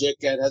logic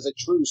and has a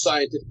true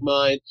scientific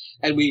mind,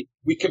 and we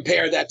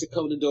compare that to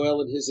Conan Doyle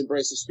and his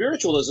embrace of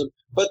spiritualism,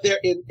 but there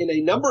in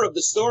a number of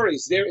the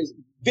stories there is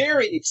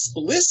very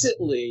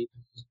explicitly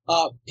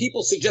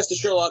people suggest to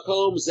Sherlock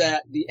Holmes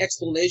that the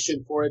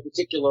explanation for a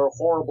particular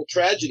horrible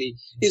tragedy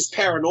is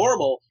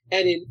paranormal,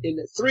 and in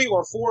 3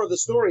 or 4 of the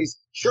stories,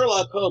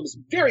 Sherlock Holmes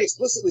very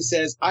explicitly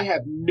says, I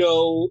have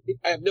no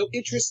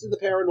interest in the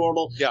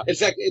paranormal. Yeah. In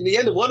fact, in the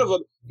end of one of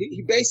them,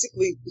 he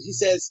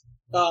says,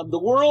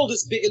 the world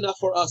is big enough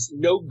for us.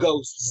 No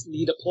ghosts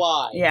need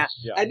apply. Yeah.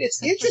 And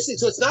it's interesting.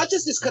 So it's not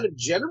just this kind of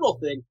general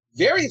thing.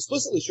 Very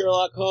explicitly,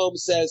 Sherlock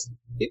Holmes says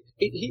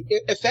he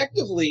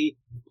effectively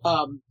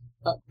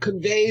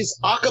conveys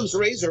Occam's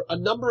razor a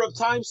number of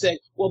times, saying,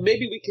 well,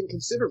 maybe we can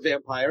consider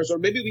vampires or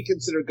maybe we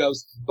consider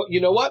ghosts, but you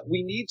know what?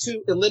 We need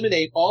to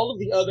eliminate all of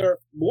the other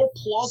more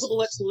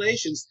plausible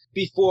explanations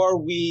before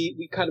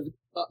we kind of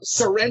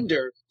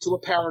surrender to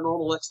a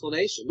paranormal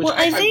explanation. Which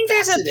I think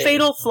there's a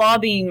fatal flaw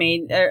being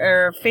made,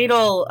 or a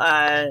fatal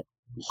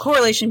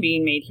correlation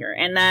being made here,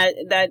 and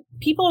that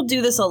people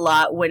do this a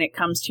lot when it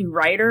comes to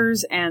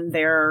writers and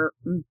their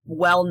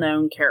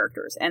well-known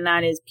characters, and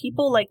that is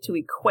people like to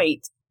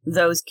equate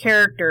those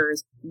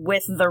characters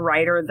with the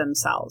writer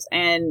themselves,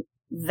 and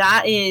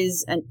that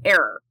is an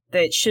error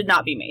that should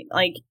not be made.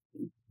 Like,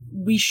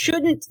 we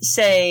shouldn't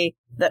say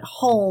that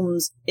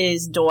Holmes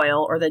is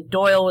Doyle, or that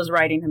Doyle was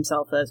writing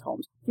himself as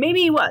Holmes.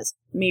 Maybe he was,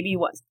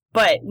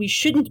 but we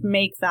shouldn't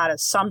make that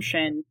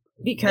assumption,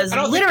 because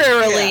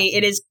literally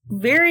it is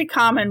very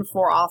common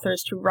for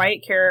authors to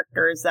write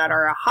characters that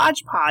are a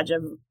hodgepodge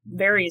of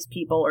various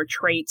people or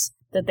traits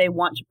that they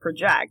want to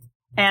project.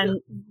 And,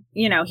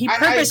 you know, he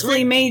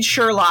purposely made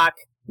Sherlock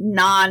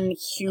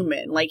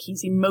non-human. Like,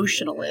 he's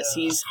emotionless.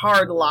 Yeah. He's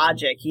hard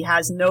logic. He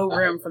has no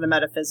room for the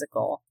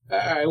metaphysical. All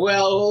right.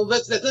 Well,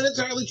 that's not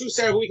entirely true,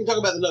 Sarah, but we can talk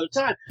about it another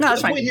time. No,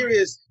 that's fine. The point here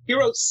is he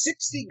wrote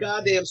 60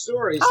 goddamn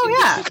stories in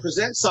which he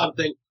presents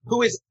something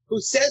who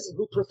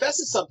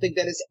professes something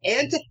that is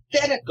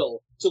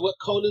antithetical to what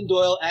Conan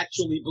Doyle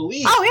actually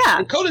believes. Oh, yeah.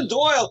 And Conan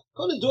Doyle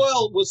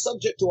was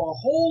subject to a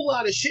whole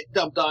lot of shit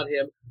dumped on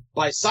him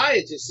by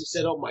scientists who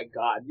said, "Oh my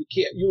God,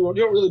 you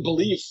don't really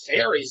believe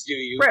fairies, do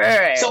you?"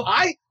 Right. So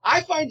I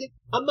find it.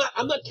 I'm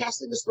not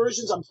casting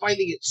aspersions. I'm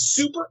finding it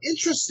super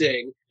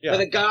interesting that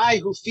a guy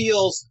who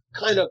feels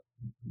kind of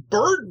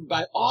burdened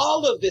by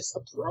all of this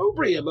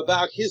opprobrium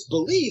about his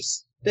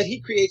beliefs, that he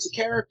creates a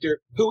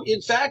character who,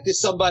 in fact, is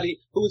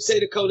somebody who would say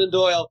to Conan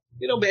Doyle,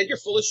 "You know, man, you're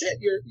full of shit.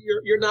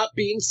 You're not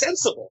being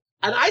sensible."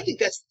 And I think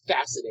that's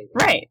fascinating.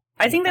 Right.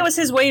 I think that was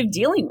his way of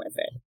dealing with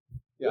it.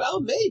 Yeah. Well,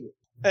 maybe.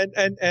 And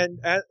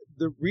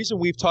the reason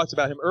we've talked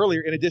about him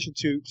earlier, in addition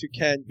to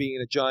Ken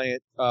being a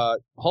giant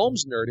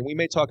Holmes nerd, and we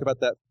may talk about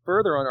that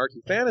further on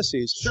Archie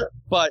Fantasies, sure.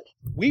 But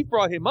we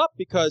brought him up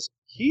because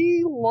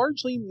he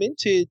largely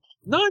minted,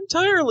 not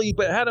entirely,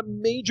 but had a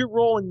major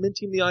role in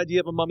minting the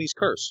idea of a mummy's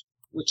curse.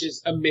 Which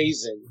is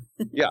amazing.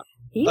 Yeah.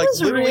 He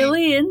was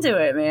really into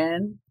it,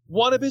 man.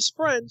 One of his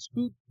friends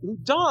who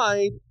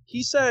died,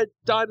 he said,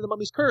 died of the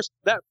mummy's curse.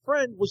 That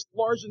friend was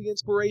largely the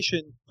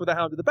inspiration for The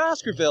Hound of the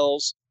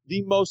Baskervilles,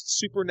 the most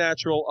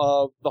supernatural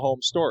of the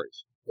Holmes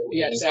stories.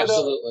 Yes,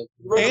 absolutely.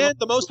 And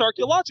the most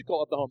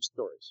archaeological of the Holmes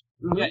stories.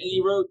 Mm-hmm. Yeah, and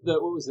he wrote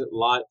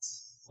Lot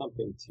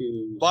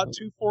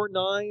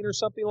 249 or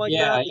something like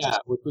that. Yeah,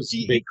 which was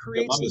he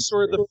creates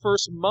the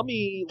first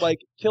mummy, like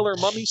killer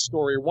mummy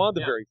story, or one of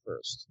the very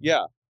first.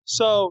 Yeah.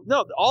 So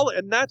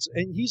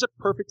and he's a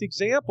perfect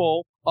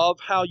example of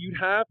how you'd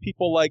have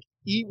people like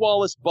E.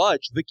 Wallace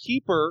Budge, the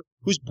keeper,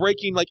 who's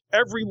breaking like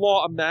every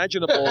law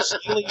imaginable,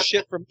 stealing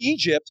shit from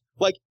Egypt.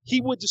 Like, he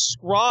would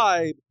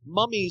describe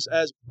mummies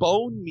as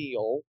bone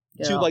meal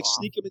to like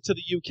sneak them into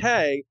the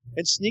UK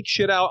and sneak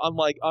shit out on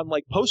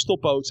postal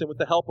boats, and with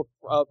the help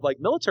of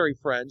like military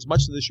friends,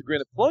 much to the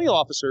chagrin of colonial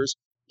officers.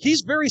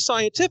 He's very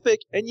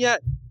scientific, and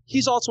yet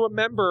he's also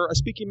a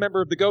speaking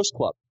member of the Ghost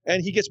Club.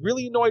 And he gets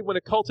really annoyed when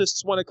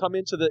occultists want to come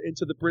into the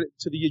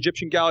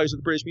Egyptian galleries of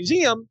the British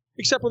Museum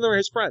except when they're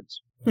his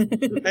friends.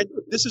 And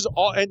this is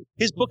all, and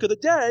his Book of the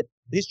Dead,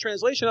 his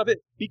translation of it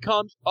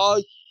becomes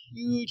a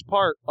huge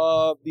part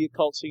of the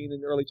occult scene in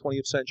the early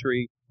 20th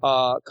century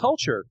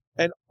culture.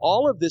 And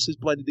all of this is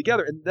blended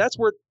together. And that's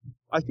where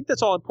I think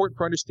that's all important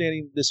for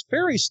understanding this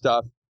fairy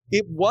stuff.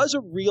 It was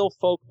a real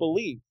folk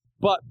belief,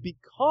 but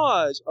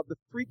because of the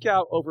freak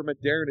out over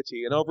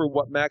modernity and over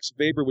what Max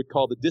Weber would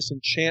call the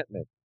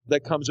disenchantment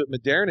that comes with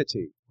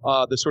modernity,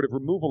 the sort of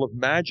removal of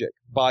magic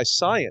by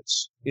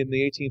science in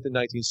the 18th and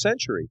 19th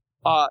century,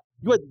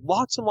 you had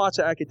lots and lots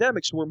of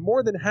academics who were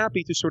more than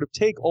happy to sort of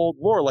take old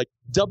lore, like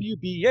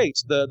W.B.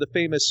 Yeats, the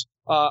famous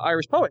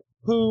Irish poet,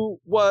 who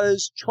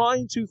was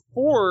trying to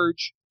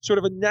forge sort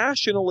of a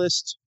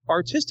nationalist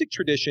artistic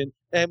tradition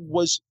and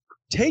was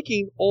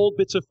taking old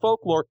bits of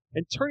folklore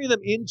and turning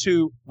them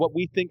into what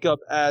we think of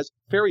as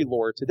fairy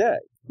lore today.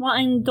 Well,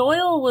 and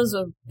Doyle was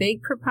a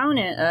big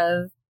proponent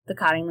of the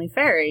Cottingley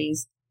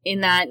fairies,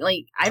 in that,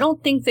 like, I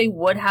don't think they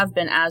would have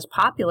been as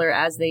popular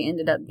as they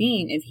ended up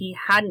being if he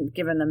hadn't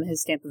given them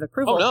his stamp of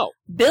approval. Oh, no.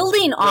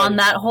 Building on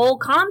that whole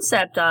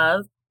concept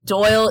of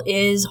Doyle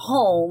is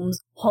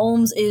Holmes,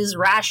 Holmes is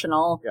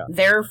rational,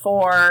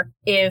 therefore,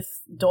 if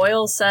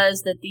Doyle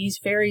says that these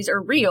fairies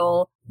are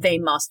real, they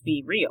must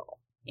be real.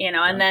 You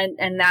know,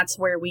 and that's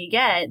where we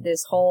get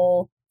this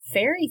whole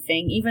fairy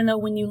thing, even though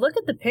when you look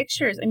at the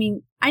pictures, I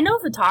mean, I know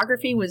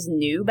photography was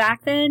new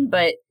back then,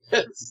 but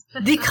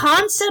the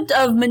concept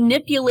of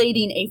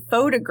manipulating a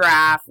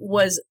photograph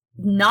was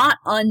not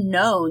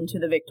unknown to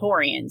the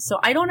Victorians. So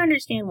I don't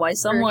understand why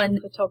someone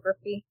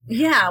photography.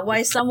 Yeah,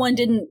 why someone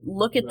didn't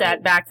look at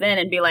that back then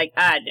and be like,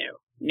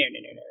 no.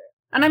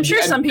 And I'm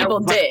sure some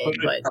people did,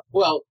 but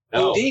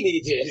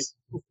Houdini did.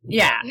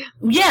 Yeah.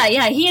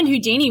 He and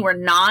Houdini were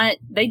not.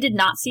 They did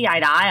not see eye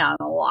to eye on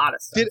a lot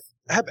of stuff.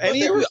 Have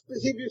any of you?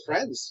 They'd be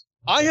friends.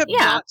 I have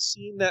not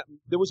seen that.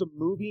 There was a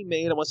movie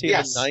made, I want to say,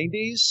 in the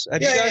 90s.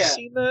 Have you guys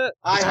seen that?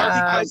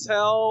 Harvey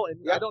Keitel,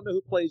 and I don't know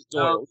who plays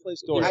Doyle. Who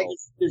plays Doyle?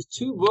 There's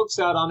 2 books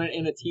out on it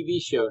and a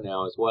TV show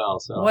now as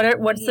well. So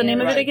what's the name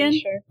of it again?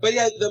 Sure. But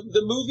yeah,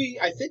 the movie,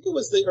 I think it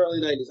was the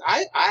early 90s.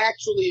 I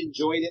actually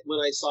enjoyed it when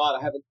I saw it.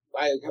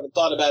 I haven't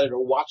thought about it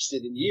or watched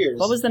it in years.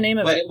 What was the name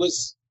of it? But it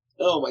was,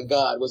 oh my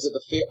God, was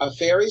it a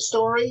fairy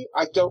story?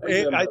 I don't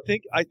remember. I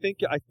think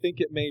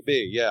it may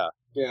be. Yeah.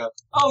 Yeah.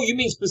 Oh, you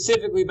mean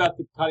specifically about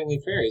the Cottingley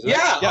fairies? Yeah.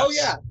 Right? Yes. Oh,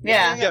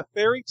 yeah. Yeah.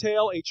 Fairy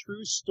tale, a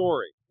true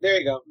story. There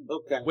you go.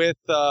 Okay.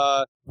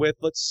 With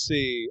let's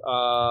see,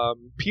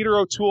 Peter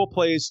O'Toole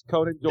plays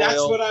Conan Doyle.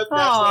 That's what I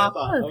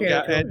thought. Okay.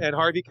 Yeah, and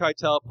Harvey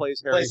Keitel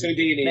plays Harry. Plays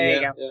Houdini. There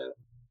you go. Yeah.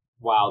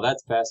 Wow,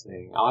 that's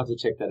fascinating. I'll have to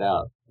check that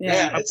out.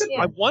 Yeah.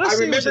 I want to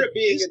say remember it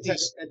being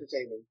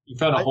entertaining. You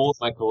found a hole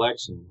in my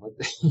collection.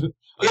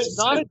 It's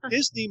not a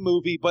Disney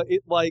movie, but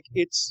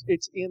it's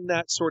in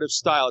that sort of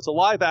style. It's a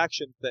live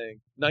action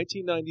thing,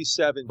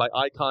 1997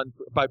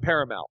 by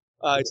Paramount.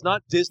 It's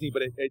not Disney,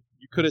 but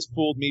you could have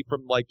fooled me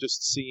from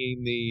just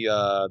seeing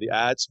the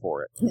ads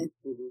for it.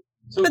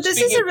 So but this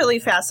is a really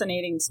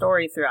fascinating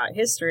story throughout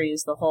history,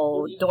 is the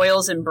whole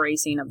Doyle's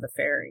embracing of the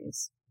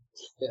fairies.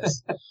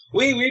 Yes.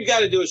 We've got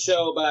to do a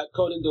show about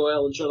Conan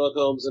Doyle and Sherlock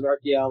Holmes and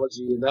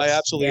archaeology. And I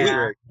absolutely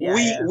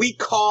agree. We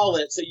call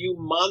it, so you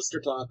Monster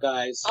Talk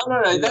guys. Oh,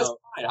 no, that's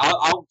fine.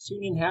 I'll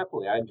tune in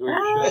happily. I enjoy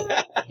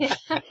your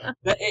show.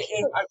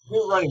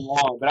 We're running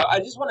long, but I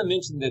just want to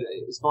mention that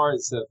as far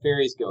as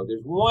fairies go,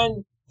 there's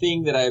one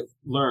thing that I've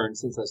learned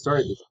since I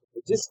started this.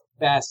 It just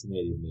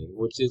fascinated me,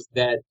 which is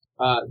that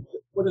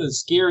one of the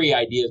scary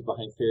ideas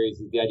behind fairies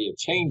is the idea of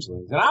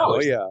changelings. And I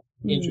always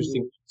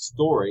interesting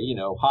story,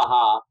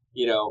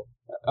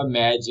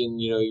 imagine,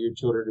 your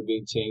children are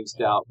being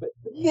changed out. But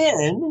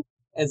then,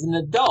 as an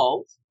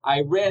adult,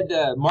 I read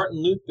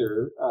Martin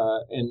Luther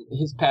and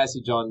his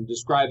passage on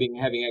describing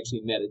having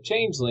actually met a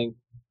changeling.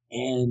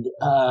 And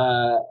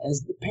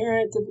as the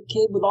parent of a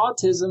kid with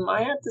autism,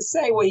 I have to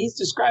say what he's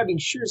describing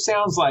sure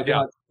sounds like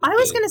autism. I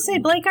was going to say,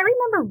 Blake, I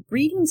remember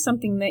reading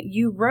something that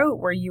you wrote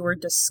where you were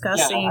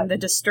discussing the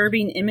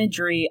disturbing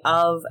imagery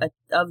of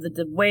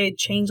the way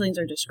changelings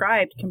are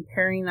described,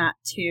 comparing that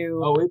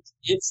to... Oh,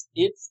 it's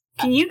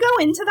Can you go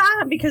into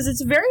that? Because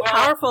it's very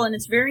powerful and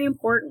it's very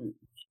important.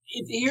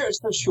 Here's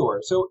for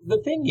sure. So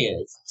the thing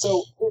is,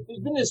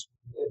 there's been this,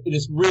 it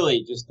is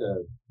really just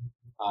a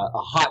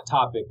hot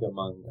topic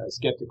among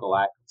skeptical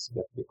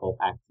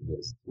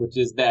activists, which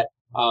is that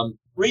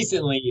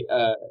recently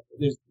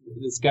there's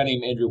this guy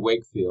named Andrew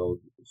Wakefield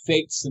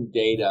faked some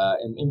data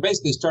and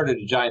basically started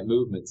a giant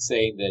movement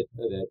saying that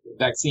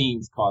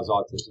vaccines cause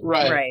autism.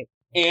 Right.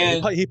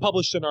 And he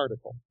published an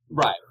article.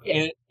 Right.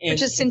 Yeah. And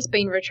which has since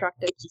been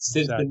retracted.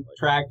 Been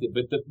retracted,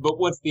 but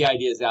once the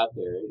idea is out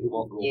there, it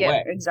won't go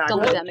away. Exactly.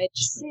 Done the damage.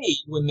 See,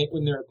 when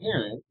they're a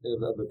parent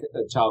of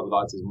a child with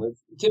autism, what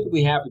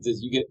typically happens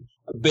is you get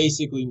a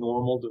basically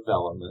normal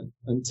development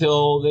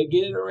until they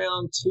get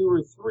around 2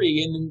 or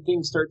 3, and then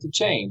things start to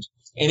change.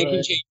 And it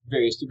can change to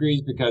various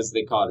degrees because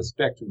they call it a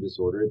spectrum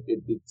disorder.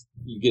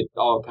 You get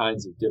all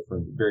kinds of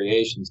different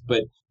variations,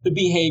 but the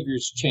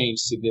behaviors change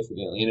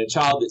significantly. And a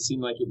child that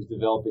seemed like it was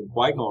developing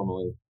quite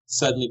normally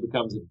suddenly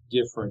becomes a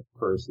different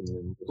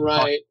person.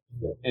 Right.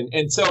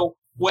 And so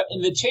what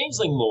in the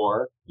changeling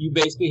lore, you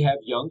basically have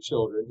young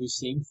children who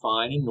seem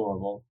fine and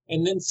normal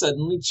and then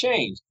suddenly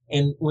change.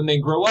 And when they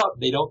grow up,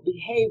 they don't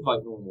behave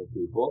like normal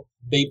people.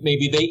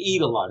 Maybe they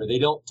eat a lot, or they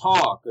don't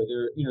talk, or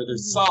they're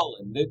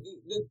sullen.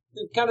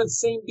 They're kind of the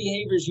same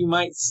behaviors you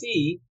might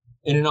see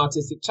in an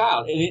autistic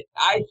child. And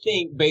I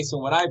think, based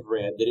on what I've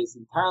read, that it's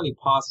entirely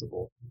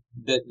possible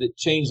that the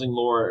changeling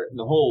lore,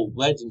 the whole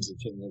legends of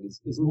changeling,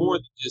 is more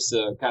than just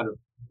a kind of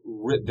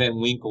Rip Van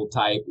Winkle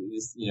type,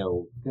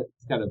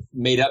 kind of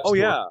made up story.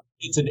 Yeah.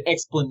 It's an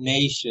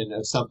explanation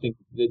of something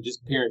that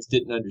just parents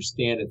didn't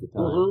understand at the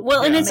time.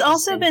 Well, and it's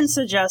also been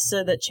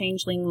suggested that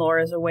changeling lore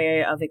is a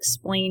way of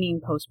explaining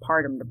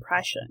postpartum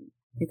depression.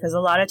 Because a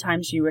lot of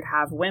times you would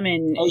have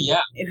women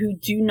who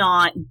do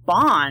not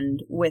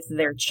bond with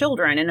their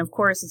children. And of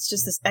course, it's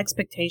just this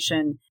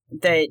expectation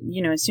that,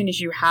 as soon as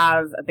you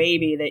have a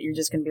baby, that you're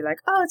just going to be like,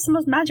 oh, it's the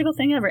most magical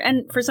thing ever.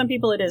 And for some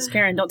people it is.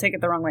 Karen, don't take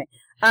it the wrong way.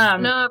 No,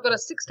 I've got a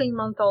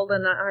 16-month-old,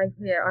 and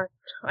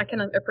I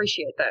can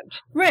appreciate that.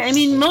 Right. I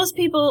mean, most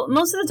of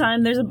the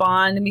time there's a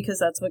bond because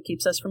that's what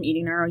keeps us from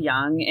eating our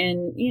young.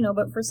 And,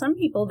 but for some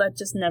people that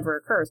just never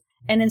occurs.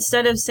 And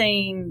instead of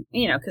saying,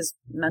 because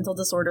mental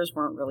disorders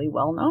weren't really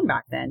well known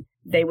back then,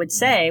 they would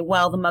say,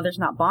 well, the mother's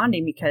not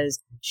bonding because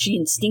she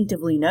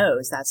instinctively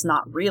knows that's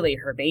not really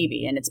her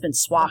baby and it's been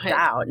swapped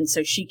out. And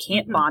so she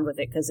can't bond with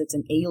it because it's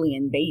an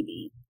alien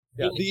baby.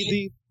 Yeah.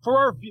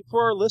 For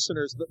our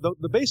listeners,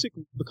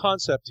 the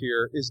concept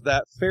here is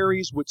that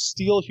fairies would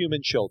steal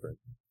human children,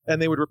 and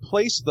they would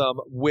replace them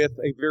with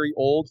a very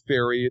old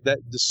fairy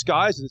that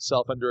disguises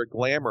itself under a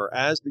glamour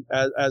as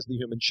the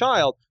human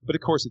child. But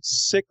of course,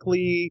 it's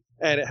sickly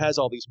and it has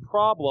all these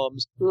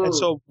problems. And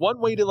so one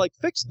way to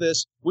fix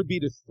this would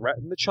be to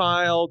threaten the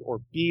child,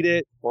 or beat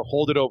it, or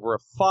hold it over a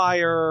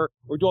fire,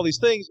 or do all these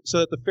things so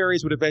that the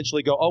fairies would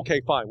eventually go,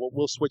 okay, fine,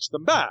 we'll switch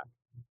them back.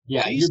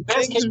 Yeah, your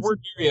best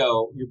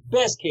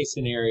case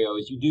scenario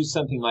is you do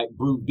something like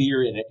brew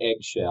beer in an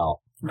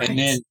eggshell, and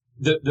then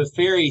the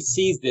fairy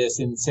sees this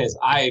and says,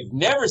 "I've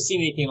never seen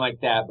anything like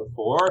that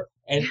before,"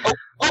 and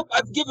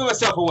I've given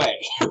myself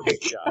away.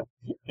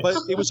 But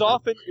it was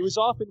often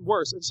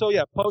worse. And so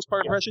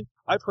postpartum depression.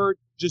 I've heard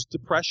just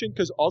depression,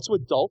 because also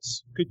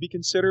adults could be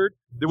considered.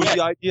 There was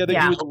the idea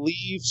that you would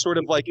leave sort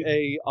of like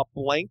a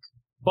blank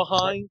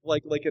behind,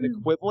 like an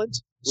equivalent.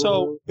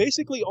 So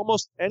basically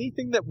almost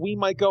anything that we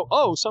might go,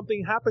 oh,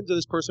 something happened to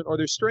this person, or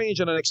they're strange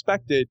and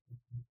unexpected,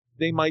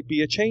 they might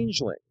be a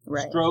changeling.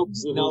 Right.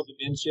 Strokes,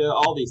 dementia,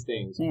 all these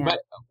things. Yeah. But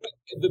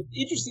the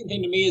interesting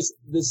thing to me is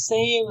the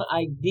same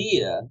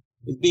idea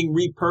is being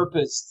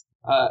repurposed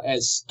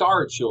as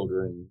star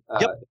children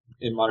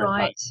in modern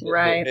times.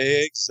 Right.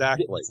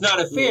 Exactly. It's not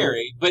a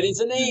fairy, but it's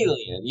an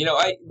alien.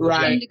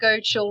 Indigo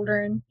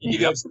children.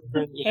 Indigo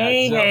children.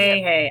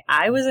 Hey.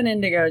 I was an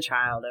indigo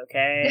child,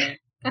 okay?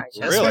 I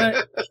just really?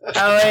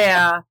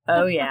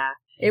 Oh yeah.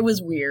 It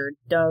was weird.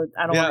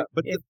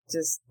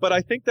 But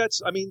I think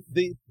that's, I'm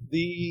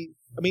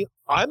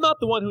not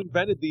the one who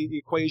invented the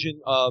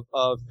equation of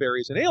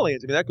fairies and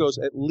aliens. That goes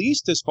at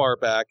least as far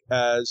back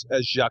as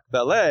Jacques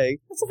Vallée.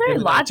 It's a very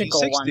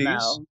logical one,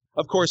 though.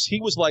 Of course, he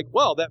was like,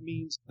 well, that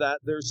means that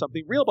there's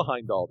something real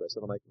behind all this.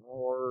 And I'm like,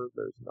 or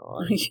there's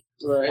not.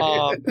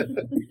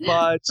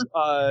 Right.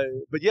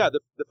 But yeah,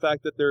 the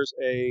fact that there's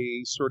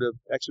a sort of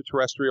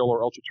extraterrestrial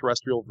or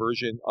ultra-terrestrial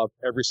version of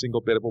every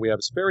single bit of what we have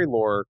as fairy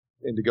lore,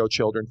 indigo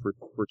children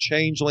for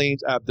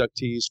changelings,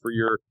 abductees for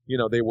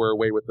they were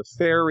away with the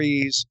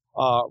fairies,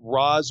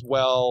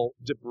 Roswell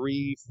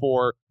debris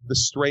for the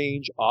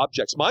strange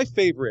objects. My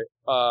favorite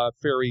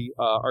fairy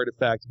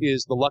artifact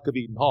is the Luck of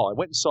Eden Hall. I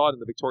went and saw it in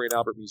the Victoria and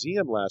Albert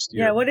Museum last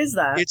year. Yeah, what is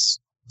that? It's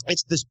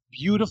this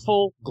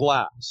beautiful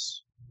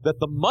glass that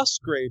the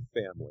Musgrave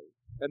family,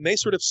 and they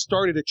sort of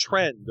started a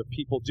trend of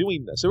people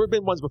doing this. There have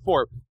been ones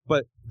before,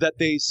 but that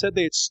they said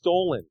they had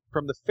stolen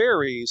from the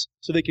fairies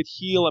so they could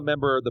heal a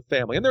member of the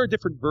family. And there are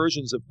different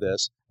versions of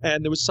this.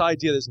 And there was this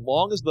idea that as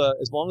long as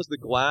the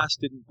glass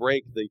didn't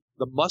break, the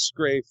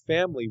Musgrave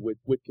family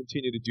would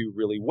continue to do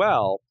really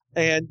well.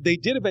 And they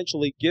did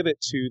eventually give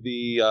it to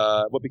the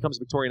what becomes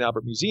the Victoria and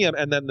Albert Museum,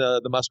 and then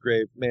the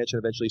Musgrave Mansion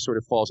eventually sort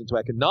of falls into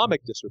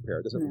economic disrepair.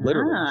 It doesn't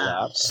literally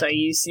collapse. So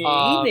you see,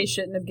 they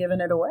shouldn't have given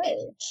it away.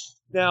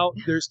 Now,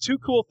 there's two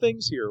cool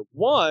things here.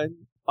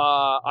 One,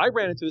 I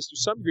ran into this to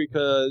some degree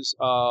because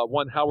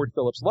one, Howard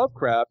Phillips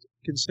Lovecraft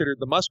considered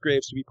the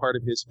Musgraves to be part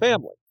of his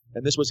family.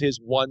 And this was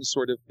his one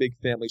sort of big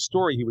family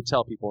story he would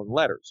tell people in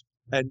letters.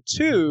 And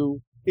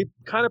two, it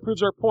kind of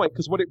proves our point,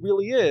 because what it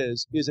really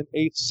is an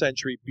 8th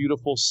century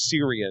beautiful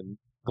Syrian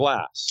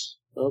glass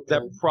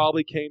that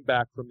probably came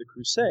back from the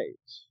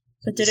Crusades.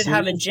 But did it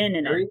have a djinn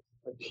in it?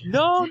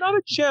 No, not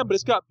a gem, but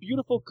it's got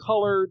beautiful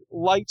colored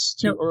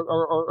lights or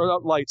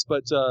not lights,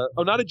 but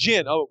not a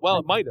djinn. Oh, well,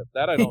 it might have.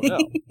 That I don't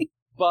know.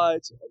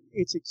 But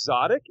it's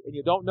exotic, and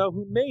you don't know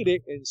who made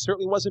it, and it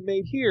certainly wasn't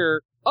made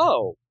here.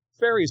 Oh,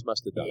 fairies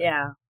must have done it.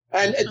 Yeah.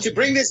 And to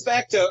bring this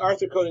back to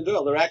Arthur Conan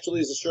Doyle, there actually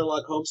is a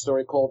Sherlock Holmes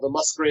story called The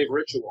Musgrave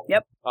Ritual.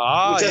 Yep.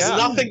 Which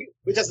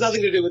has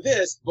nothing to do with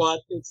this, but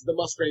it's the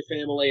Musgrave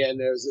family, and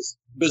there's this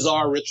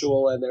bizarre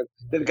ritual, and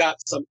they've got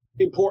some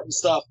important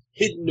stuff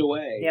hidden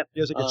away. Yep.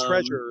 There's like a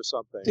treasure or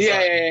something.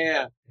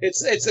 Yeah.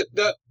 It's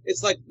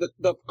like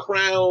the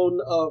crown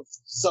of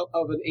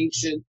an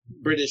ancient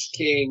British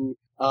king.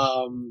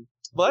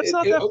 Well, that's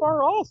not that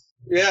far off.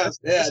 Yeah,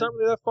 it's not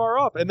really that far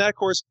off. And that, of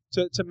course,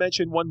 to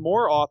mention one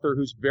more author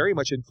who's very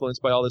much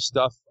influenced by all this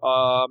stuff,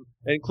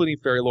 including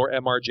fairy lore,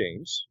 M.R.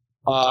 James,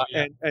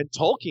 and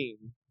Tolkien.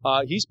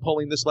 He's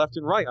pulling this left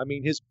and right. I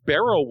mean, his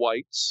barrow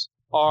wights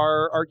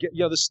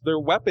their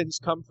weapons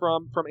come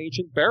from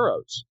ancient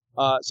barrows.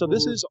 So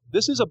this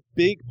is a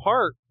big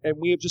part, and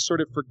we have just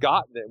sort of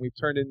forgotten it. We've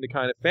turned it into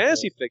kind of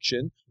fantasy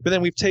fiction, but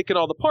then we've taken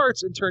all the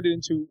parts and turned it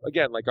into,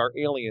 again, like our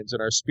aliens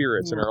and our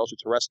spirits and our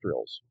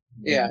ultra-terrestrials.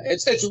 Yeah,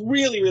 it's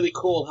really, really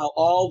cool how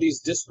all these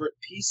disparate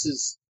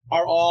pieces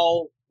are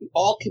all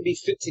can be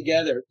fit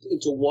together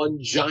into one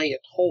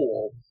giant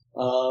whole.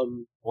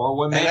 Or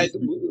women.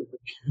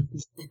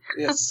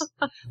 Yes.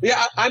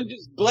 Yeah, I'm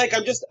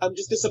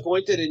just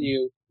disappointed in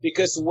you,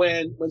 because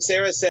when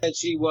Sarah said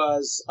she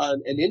was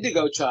an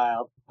Indigo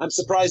child, I'm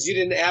surprised you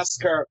didn't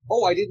ask her,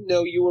 "Oh, I didn't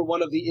know you were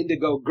one of the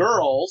Indigo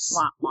girls."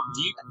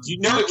 Do you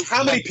know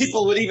how many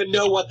people would even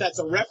know what that's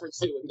a reference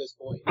to at this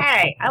point?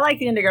 Hey, I like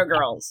the Indigo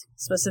girls,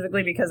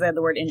 specifically because they had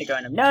the word indigo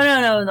in them.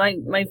 No.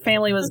 My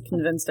family was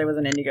convinced I was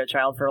an Indigo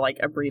child for like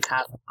a brief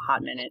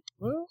hot minute.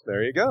 Well,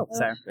 there you go.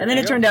 So, and then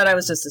it turned out I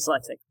was just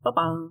dyslexic.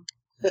 Bye-bye.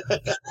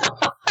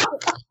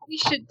 We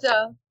should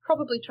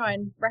probably try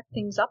and wrap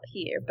things up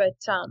here, but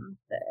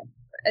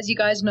as you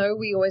guys know,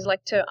 we always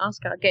like to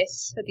ask our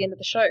guests at the end of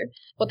the show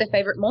what their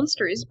favourite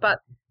monster is, but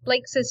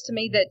Blake says to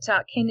me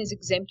that Ken is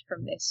exempt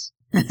from this.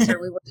 So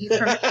we want to hear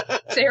from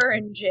Sarah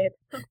and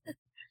Jeb.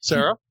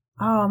 Sarah?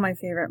 Oh, my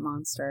favorite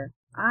monster.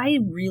 I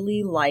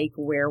really like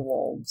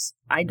werewolves.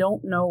 I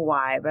don't know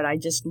why, but I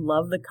just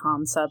love the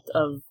concept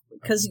of...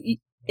 Because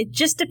it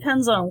just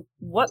depends on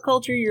what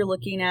culture you're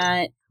looking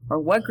at or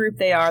what group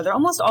they are. They're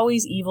almost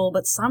always evil,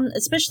 but some,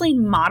 especially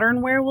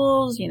modern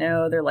werewolves,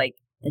 they're like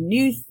the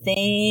new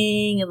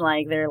thing, and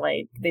like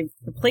they've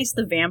replaced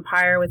the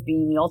vampire with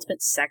being the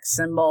ultimate sex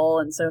symbol,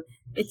 and so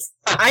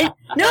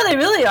no, they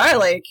really are.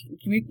 Like,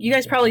 you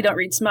guys probably don't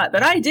read smut,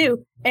 but I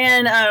do.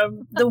 And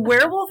the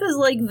werewolf is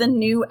like the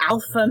new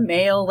alpha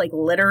male, like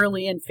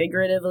literally and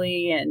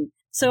figuratively, and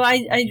so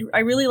I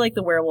really like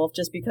the werewolf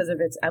just because of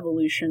its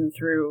evolution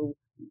through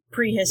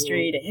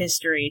prehistory to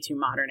history to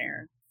modern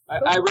era.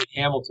 I read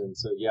Hamilton,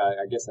 so yeah,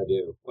 I guess I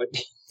do. What?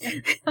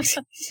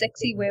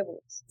 Sexy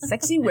werewolves.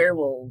 Sexy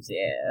werewolves,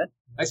 yeah.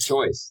 Nice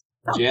choice.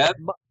 Jeb?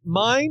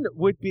 Mine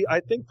would be, I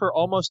think, for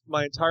almost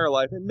my entire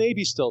life, and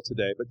maybe still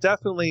today, but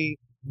definitely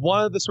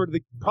one of the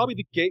probably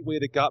the gateway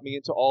that got me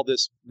into all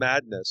this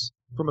madness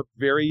from a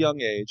very young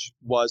age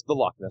was the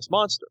Loch Ness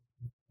Monster.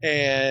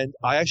 And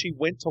I actually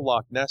went to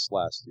Loch Ness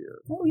last year.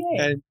 Oh,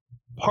 yeah. And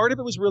part of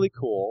it was really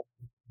cool.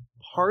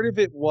 Part of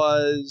it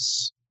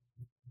was...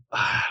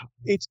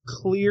 it's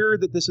clear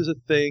that this is a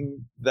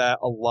thing that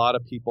a lot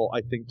of people, I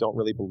think, don't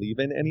really believe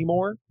in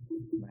anymore,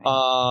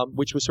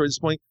 which was sort of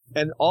disappointing.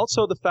 And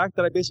also the fact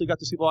that I basically got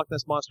to see the Loch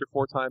Ness Monster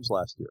 4 times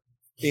last year.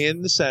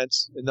 In the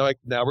sense, and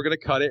now we're going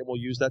to cut it and we'll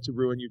use that to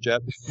ruin you,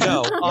 Jeb.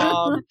 No,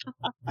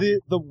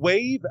 the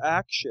wave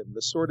action,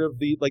 the sort of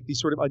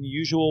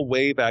unusual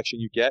wave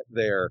action you get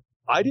there,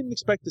 I didn't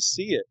expect to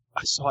see it.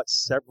 I saw it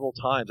several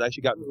times. I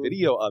actually got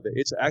video of it.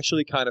 It's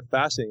actually kind of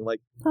fascinating.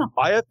 Like,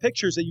 I have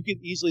pictures that you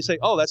could easily say,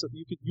 "Oh,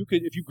 you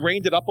could if you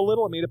grained it up a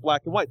little and made it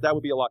black and white, that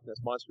would be a Loch Ness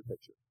Monster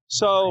picture."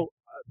 So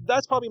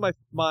that's probably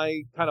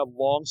my kind of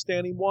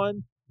long-standing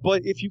one.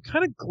 But if you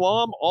kind of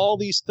glom all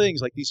these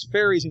things, like these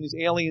fairies and these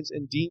aliens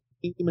and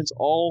demons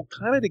all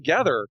kind of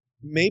together,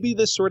 maybe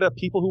this sort of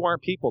people who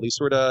aren't people, these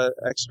sort of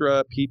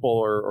extra people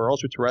or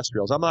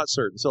ultra-terrestrials, I'm not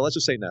certain. So let's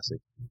just say Nessie.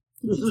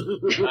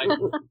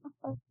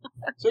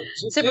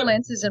 Several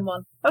answers in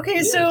one.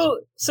 Okay, so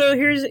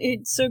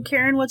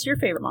Karen, what's your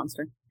favorite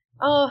monster?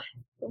 Oh,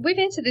 we've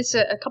answered this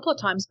a couple of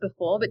times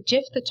before, but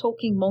Jeff the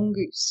Talking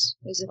Mongoose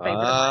is a favorite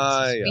of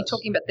mine. We've been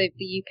talking about the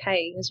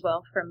UK as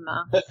well from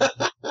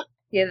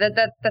yeah,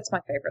 that's my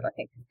favorite, I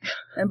think.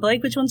 And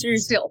Blake, which one's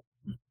yours? Still.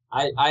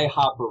 I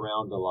hop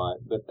around a lot,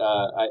 but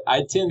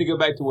I tend to go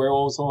back to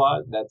werewolves a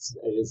lot. It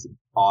is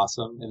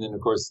awesome. And then,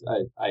 of course,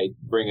 I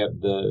bring up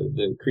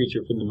the creature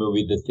from the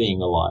movie The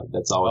Thing a lot.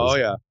 That's always... Oh,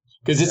 yeah.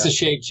 Because it's a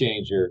shape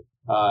changer,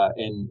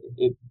 and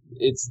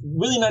it's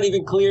really not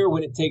even clear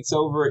when it takes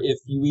over if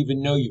you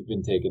even know you've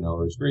been taken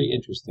over. It's very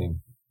interesting.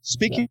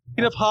 Speaking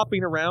of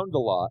hopping around a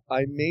lot,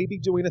 I may be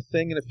doing a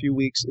thing in a few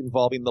weeks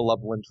involving the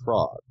Loveland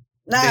Frog.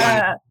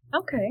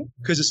 Okay.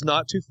 Because it's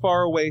not too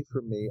far away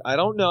from me. I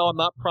don't know. I'm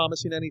not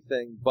promising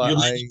anything, but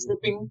You're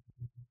tripping?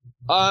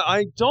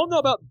 I don't know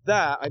about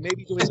that. I may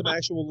be doing some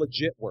actual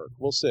legit work.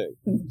 We'll see.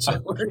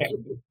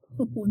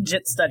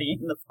 Legit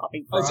studying the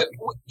flopping frog.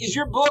 Is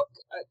your book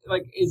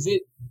is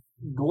it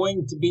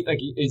going to be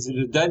is it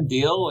a done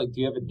deal? Like,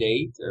 do you have a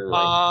date or?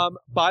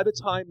 By the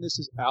time this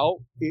is out,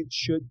 it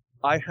should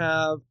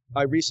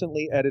I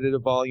recently edited a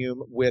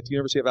volume with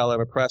University of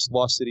Alabama Press,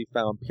 Lost City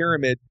Found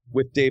Pyramid,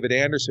 with David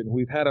Anderson, who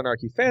we've had on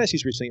Archie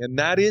Fantasies recently, and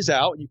that is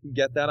out. You can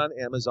get that on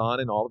Amazon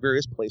and all the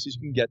various places.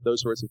 You can get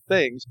those sorts of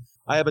things.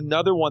 I have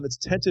another one that's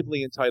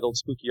tentatively entitled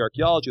Spooky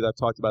Archaeology that I've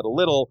talked about a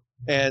little,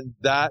 and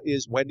that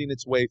is wending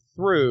its way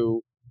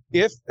through.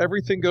 If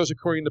everything goes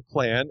according to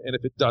plan, and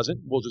if it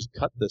doesn't, we'll just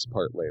cut this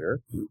part later.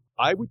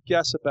 I would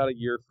guess about a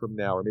year from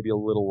now, or maybe a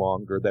little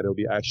longer, that it'll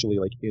be actually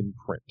like in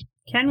print.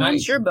 Ken,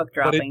 when's your book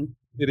dropping?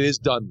 It is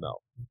done,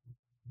 though.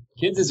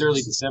 Kids is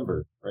early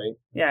December, right?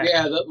 Yeah.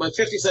 Yeah, my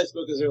 50 Cents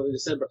book is early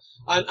December.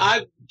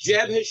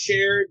 Jeb has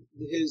shared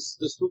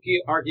the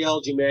Spooky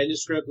Archaeology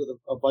manuscript with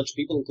a bunch of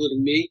people,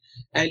 including me,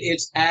 and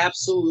it's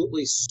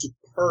absolutely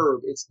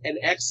superb. It's an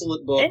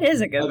excellent book. It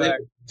is a good book.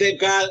 They've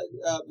got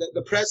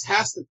the press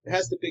has to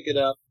pick it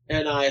up,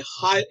 and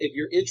if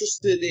you're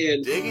interested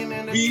in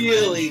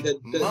really the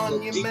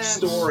deep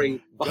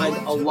story behind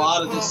a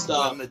lot of this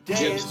stuff,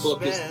 Jeb's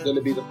book is going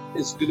to be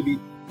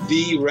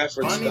the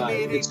reference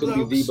guide. It's going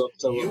to be the book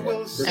to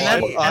look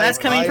at. And that's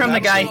coming from the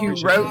guy who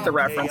wrote the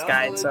reference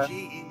guide. So,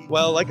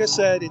 well, like I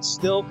said, it's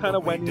still kind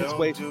of wending its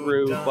way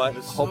through, but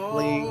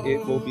hopefully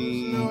it will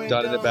be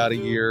done in about a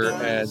year,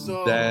 and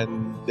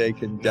then they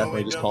can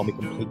definitely just call me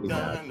completely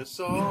mad.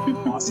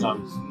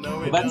 Awesome.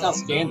 Well, that's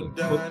outstanding.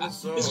 Well,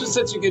 this was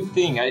such a good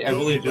thing. I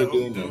really enjoyed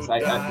doing this.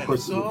 Of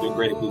course, it would have been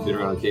great if we'd been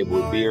around a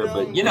table with beer,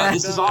 but,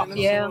 this is awesome.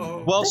 Yeah.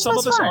 Well, some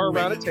of us are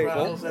around a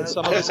table, and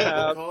some of us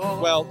have,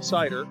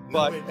 cider,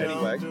 but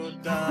anyway.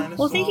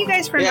 Well, thank you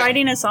guys for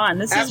inviting us on.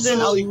 This has been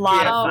a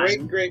lot of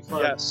fun. Great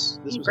fun. Yes,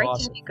 this was great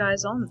awesome. to have you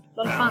guys on. A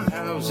lot of fun.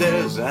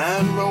 Houses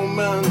and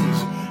Romans,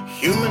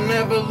 human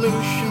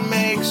evolution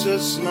makes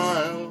us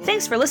smile.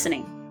 Thanks for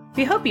listening.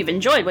 We hope you've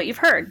enjoyed what you've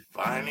heard.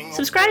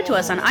 Subscribe to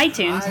us on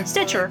iTunes,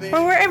 Stitcher,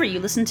 or wherever you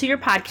listen to your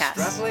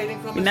podcasts.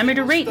 Remember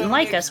to rate and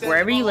like us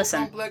wherever you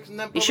listen.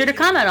 Be sure to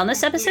comment on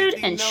this episode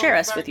and share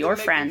us with your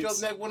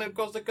friends.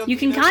 You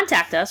can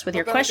contact us with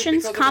your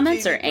questions,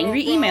 comments, or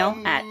angry email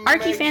at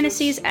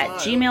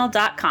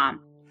archiefantasies@gmail.com,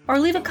 or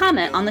leave a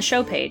comment on the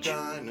show page.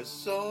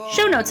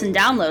 Show notes and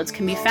downloads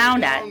can be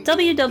found at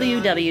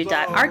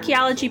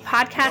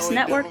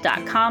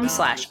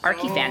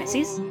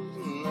www.archaeologypodcastnetwork.com/archiefantasies.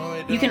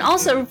 You can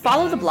also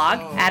follow the blog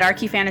at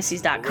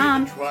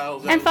archiefantasies.com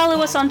and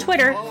follow us on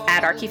Twitter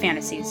at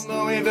archiefantasies.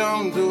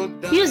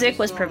 Music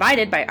was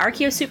provided by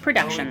Archaeosuit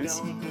Productions.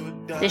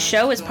 This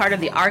show is part of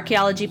the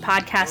Archaeology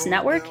Podcast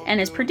Network and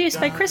is produced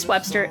by Chris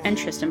Webster and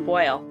Tristan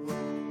Boyle.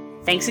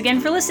 Thanks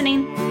again for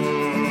listening.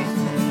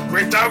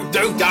 We don't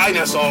do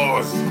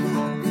dinosaurs!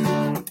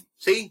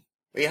 See?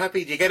 Are you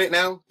happy? Do you get it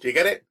now? Do you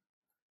get it?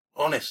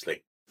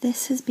 Honestly.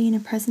 This has been a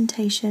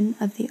presentation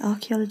of the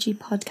Archaeology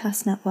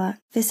Podcast Network.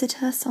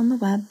 Visit us on the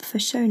web for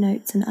show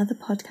notes and other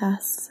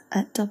podcasts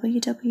at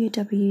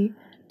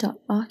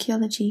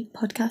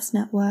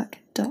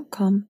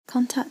www.archaeologypodcastnetwork.com.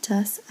 Contact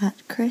us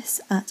at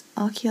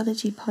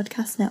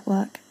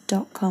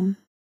chris@archaeologypodcastnetwork.com.